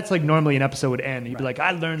 so that's normally an episode would end. He'd be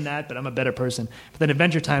I learned that, but I'm a better person. But then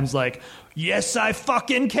Adventure Time's yes, I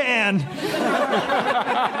fucking can.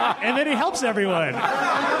 And then he helps everyone.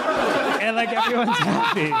 And everyone's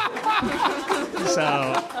happy.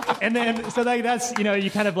 So that's,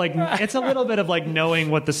 you kind of it's a little bit of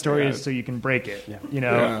knowing what the story is so you can break it,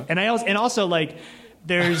 And also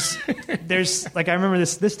there's like, I remember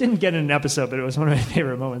this didn't get in an episode, but it was one of my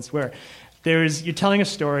favorite moments where you're telling a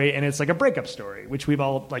story and it's like a breakup story, which we've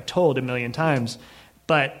all like told a million times.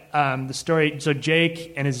 But the story, so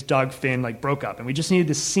Jake and his dog Finn like broke up, and we just needed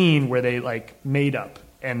this scene where they like made up,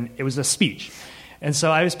 and it was a speech. And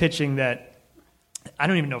so I was pitching that, I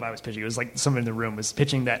don't even know if I was pitching, it was like someone in the room was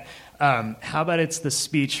pitching that, how about it's the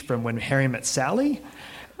speech from When Harry Met Sally?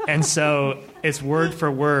 And so it's word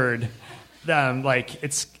for word, like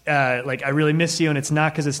it's like, I really miss you, and it's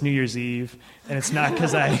not because it's New Year's Eve, and it's not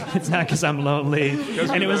because I'm lonely,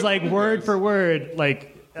 and it was like word for word, like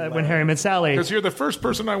When Harry Met Sally. Because you're the first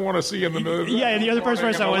person I want to see in the movie. Yeah, and you're the first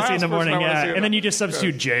person I want to see in the morning. Yeah, and then you just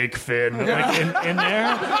substitute Jake Finn like, in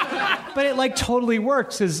there. But it like totally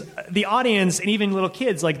works because the audience and even little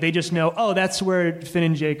kids, like, they just know, oh, that's where Finn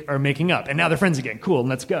and Jake are making up, and now they're friends again. Cool, and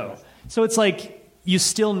let's go. So it's like you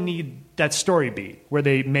still need that story beat where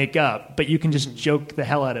they make up, but you can just joke the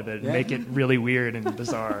hell out of it and make it really weird and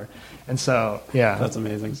bizarre. And so, yeah. That's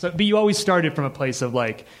amazing. So, but you always started from a place of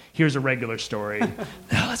like, here's a regular story.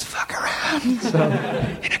 Now let's fuck around. So,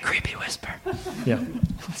 in a creepy whisper. Yeah.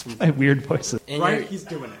 It's my weird voices. He's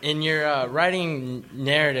doing it. In your writing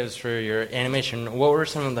narratives for your animation, what were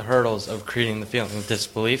some of the hurdles of creating the feeling of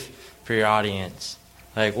disbelief for your audience?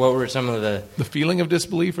 Like, what were some of the feeling of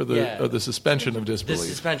disbelief, or the suspension of disbelief? The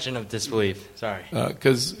suspension of disbelief. Sorry.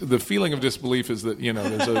 Because the feeling of disbelief is that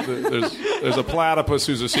there's a platypus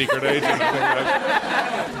who's a secret agent.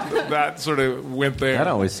 I think that sort of went there. That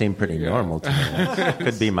always seemed pretty normal to me. That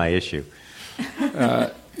could be my issue.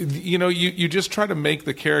 You just try to make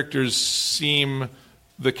the characters seem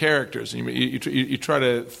the characters. You try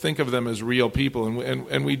to think of them as real people,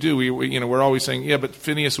 and we do. We're always saying, yeah, but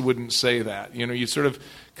Phineas wouldn't say that. You sort of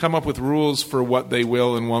come up with rules for what they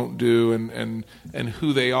will and won't do, and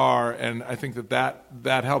who they are. And I think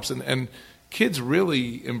that helps. And kids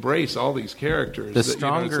really embrace all these characters. The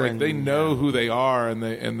stronger, they know who they are, and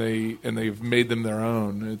they've made them their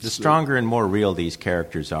own. The stronger and more real these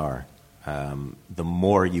characters are, the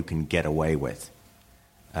more you can get away with.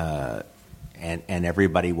 And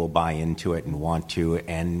everybody will buy into it and want to,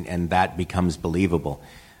 and that becomes believable.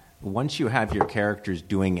 Once you have your characters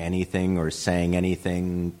doing anything or saying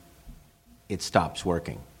anything, it stops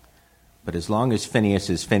working. But as long as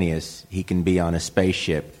Phineas is Phineas, he can be on a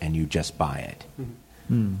spaceship and you just buy it.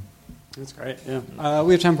 Mm-hmm. That's great, yeah.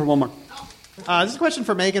 We have time for one more. This is a question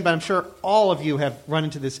for Meghan, but I'm sure all of you have run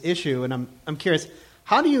into this issue, and I'm curious.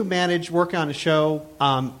 How do you manage working on a show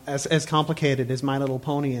as complicated as My Little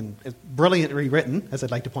Pony and as brilliantly written, as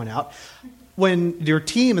I'd like to point out, when your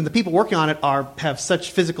team and the people working on it have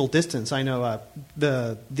such physical distance? I know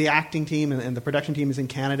the acting team and the production team is in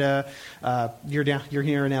Canada. You're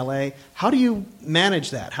here in LA. How do you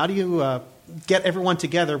manage that? How do you get everyone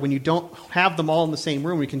together when you don't have them all in the same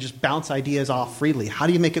room? You can just bounce ideas off freely. How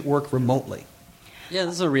do you make it work remotely? Yeah,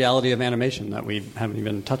 this is a reality of animation that we haven't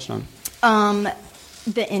even touched on.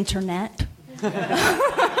 The internet.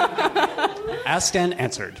 Asked and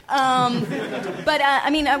answered. But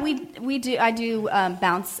I do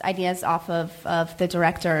bounce ideas off of the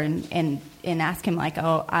director and ask him like,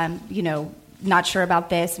 oh, I'm not sure about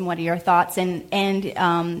this, and what are your thoughts? And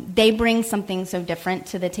they bring something so different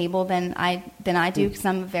to the table than I do, because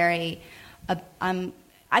I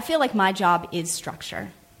feel like my job is structure.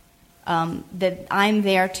 That I'm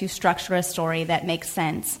there to structure a story that makes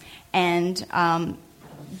sense, and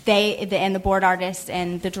the board artist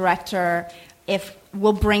and the director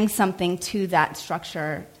will bring something to that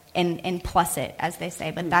structure and plus it, as they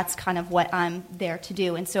say. But that's kind of what I'm there to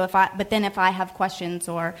do. And so if I have questions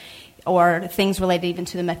or things related even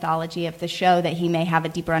to the mythology of the show that he may have a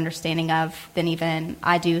deeper understanding of than even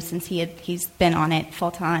I do, since he's been on it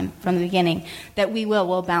full time from the beginning, that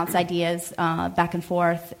we'll bounce ideas back and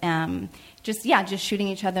forth, just shooting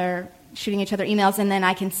each other emails, and then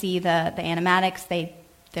I can see the animatics.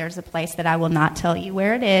 There's a place that I will not tell you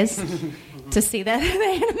where it is to see the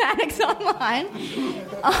animatics online.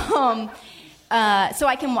 So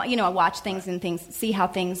I can watch things and see how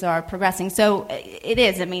things are progressing. So it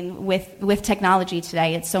is. I mean, with technology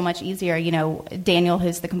today, it's so much easier. Daniel,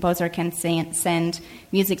 who's the composer, can send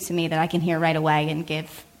music to me that I can hear right away and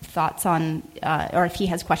give thoughts on, or if he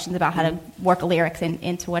has questions about how to work a lyric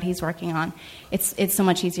into what he's working on. It's so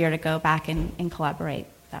much easier to go back and collaborate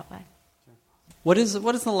that way. What is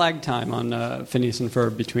the lag time on Phineas and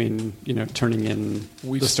Ferb between turning in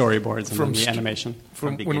the storyboards and then the animation?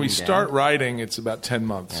 From when we start writing, it's about 10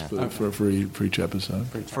 months for each episode.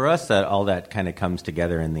 For us, all that kind of comes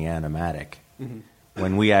together in the animatic. Mm-hmm.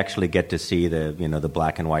 When we actually get to see the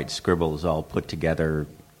black and white scribbles all put together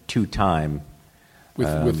to time,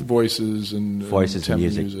 with voices and voices and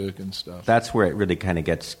music and stuff. That's where it really kind of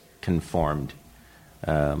gets conformed.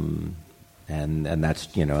 And that's,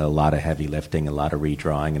 a lot of heavy lifting, a lot of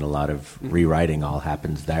redrawing, and a lot of rewriting all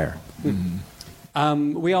happens there.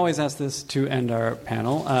 We always ask this to end our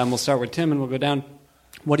panel. We'll start with Tim and we'll go down.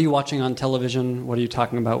 What are you watching on television? What are you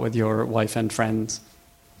talking about with your wife and friends?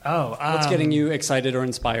 What's getting you excited or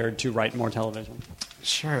inspired to write more television?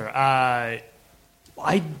 Sure. I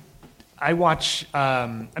watch.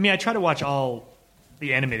 I try to watch all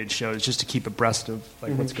the animated shows just to keep abreast of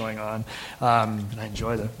what's going on. And I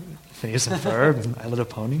enjoy the Phineas and Ferb and My Little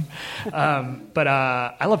Pony. But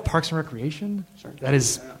I love Parks and Recreation. Sure.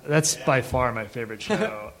 That's by far my favorite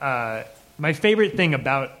show. My favorite thing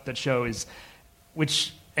about that show is,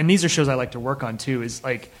 and these are shows I like to work on too, is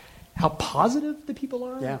how positive the people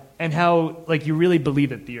are, and how you really believe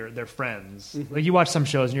that they're friends. You watch some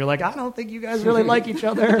shows and you're like, I don't think you guys really like each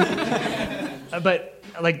other, but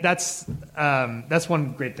that's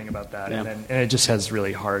one great thing about that, and it just has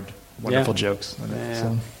really hard, wonderful jokes.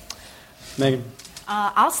 So. Megan.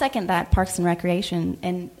 I'll second that, Parks and Recreation,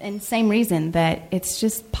 and same reason that it's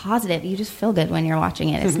just positive. You just feel good when you're watching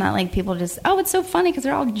it. It's not like people just, it's so funny because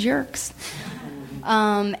they're all jerks.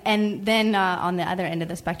 And then on the other end of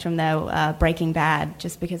the spectrum, though, Breaking Bad,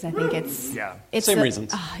 just because I think it's same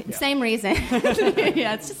reasons. Same reason.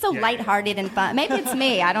 Yeah, it's just so lighthearted and fun. Maybe it's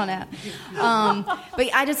me, I don't know.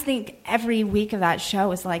 But I just think every week of that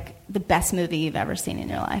show is like the best movie you've ever seen in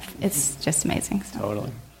your life. It's just amazing. So.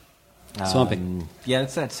 Totally. Swampy.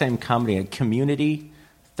 It's that same comedy. Community,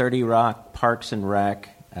 30 Rock, Parks and Rec.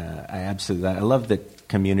 I love that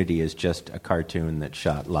Community is just a cartoon that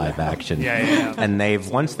shot live action.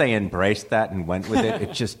 And once they embraced that and went with it,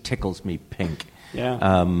 it just tickles me pink.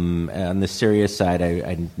 On the serious side,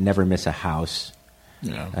 I never miss a house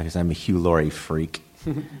because I'm a Hugh Laurie freak.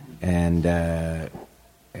 And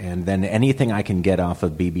then anything I can get off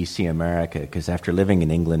of BBC America, because after living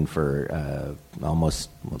in England for almost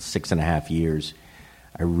 6.5 years,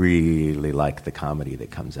 I really like the comedy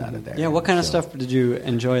that comes out of there. Yeah, what kind of stuff did you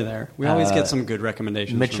enjoy there? We always get some good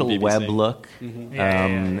recommendations Mitchell from BBC. Webb Look,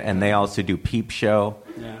 and they also do Peep Show.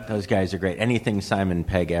 Yeah. Those guys are great. Anything Simon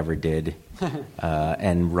Pegg ever did,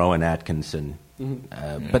 and Rowan Atkinson.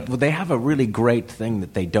 But they have a really great thing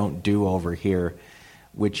that they don't do over here,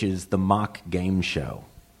 which is the mock game show.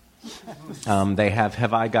 They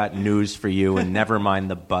have I Got News for You, and Never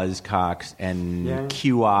Mind the Buzzcocks, and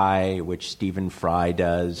QI, which Stephen Fry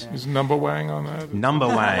does. Is Number Wang on that? Number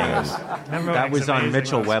Wang. That was on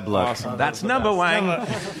Mitchell Webb Look. Awesome. That's Number Wang.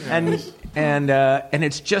 And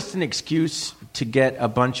it's just an excuse to get a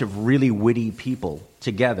bunch of really witty people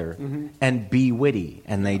together and be witty.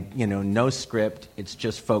 And they, no script. It's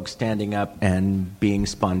just folks standing up and being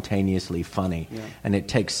spontaneously funny. Yeah. And it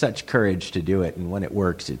takes such courage to do it. And when it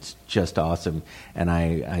works, it's just awesome. And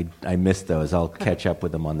I miss those. I'll catch up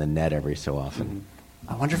with them on the net every so often.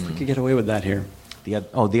 I wonder if we could get away with that here.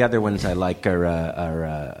 The other ones I like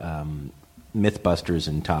are Mythbusters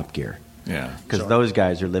and Top Gear. Yeah, because those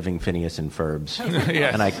guys are living Phineas and Ferbs,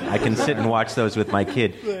 and I can sit and watch those with my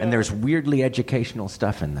kid, and there's weirdly educational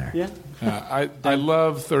stuff in there. I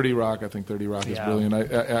love 30 Rock. I think 30 Rock is brilliant.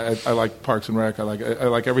 I like Parks and Rec. I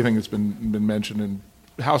like everything that's been mentioned. And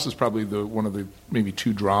House is probably one of the maybe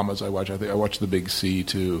two dramas I watch. I think I watch The Big C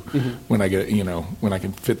too when I get when I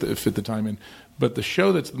can fit the time in. But the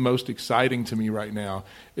show that's the most exciting to me right now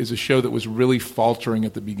is a show that was really faltering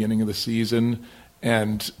at the beginning of the season.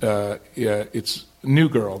 And it's New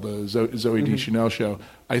Girl, the Zooey Deschanel show.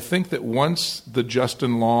 I think that once the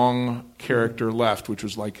Justin Long character left, which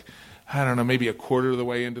was maybe a quarter of the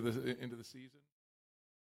way into the season.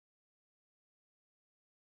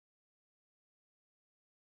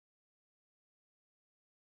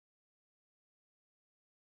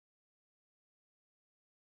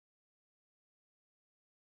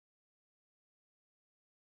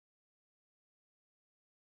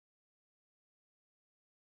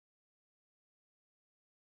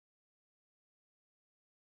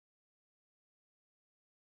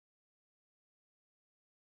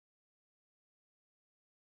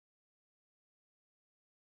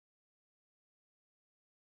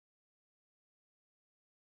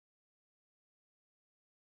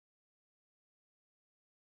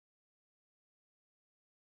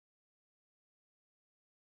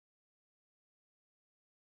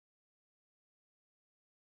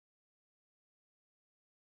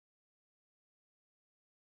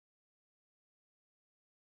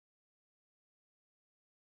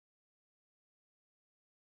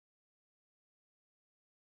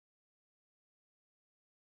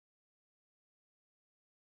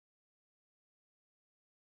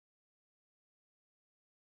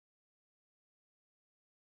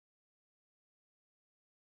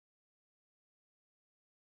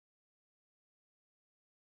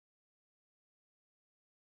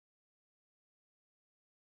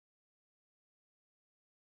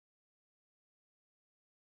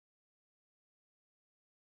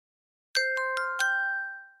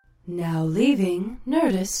 Now leaving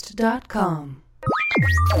Nerdist.com.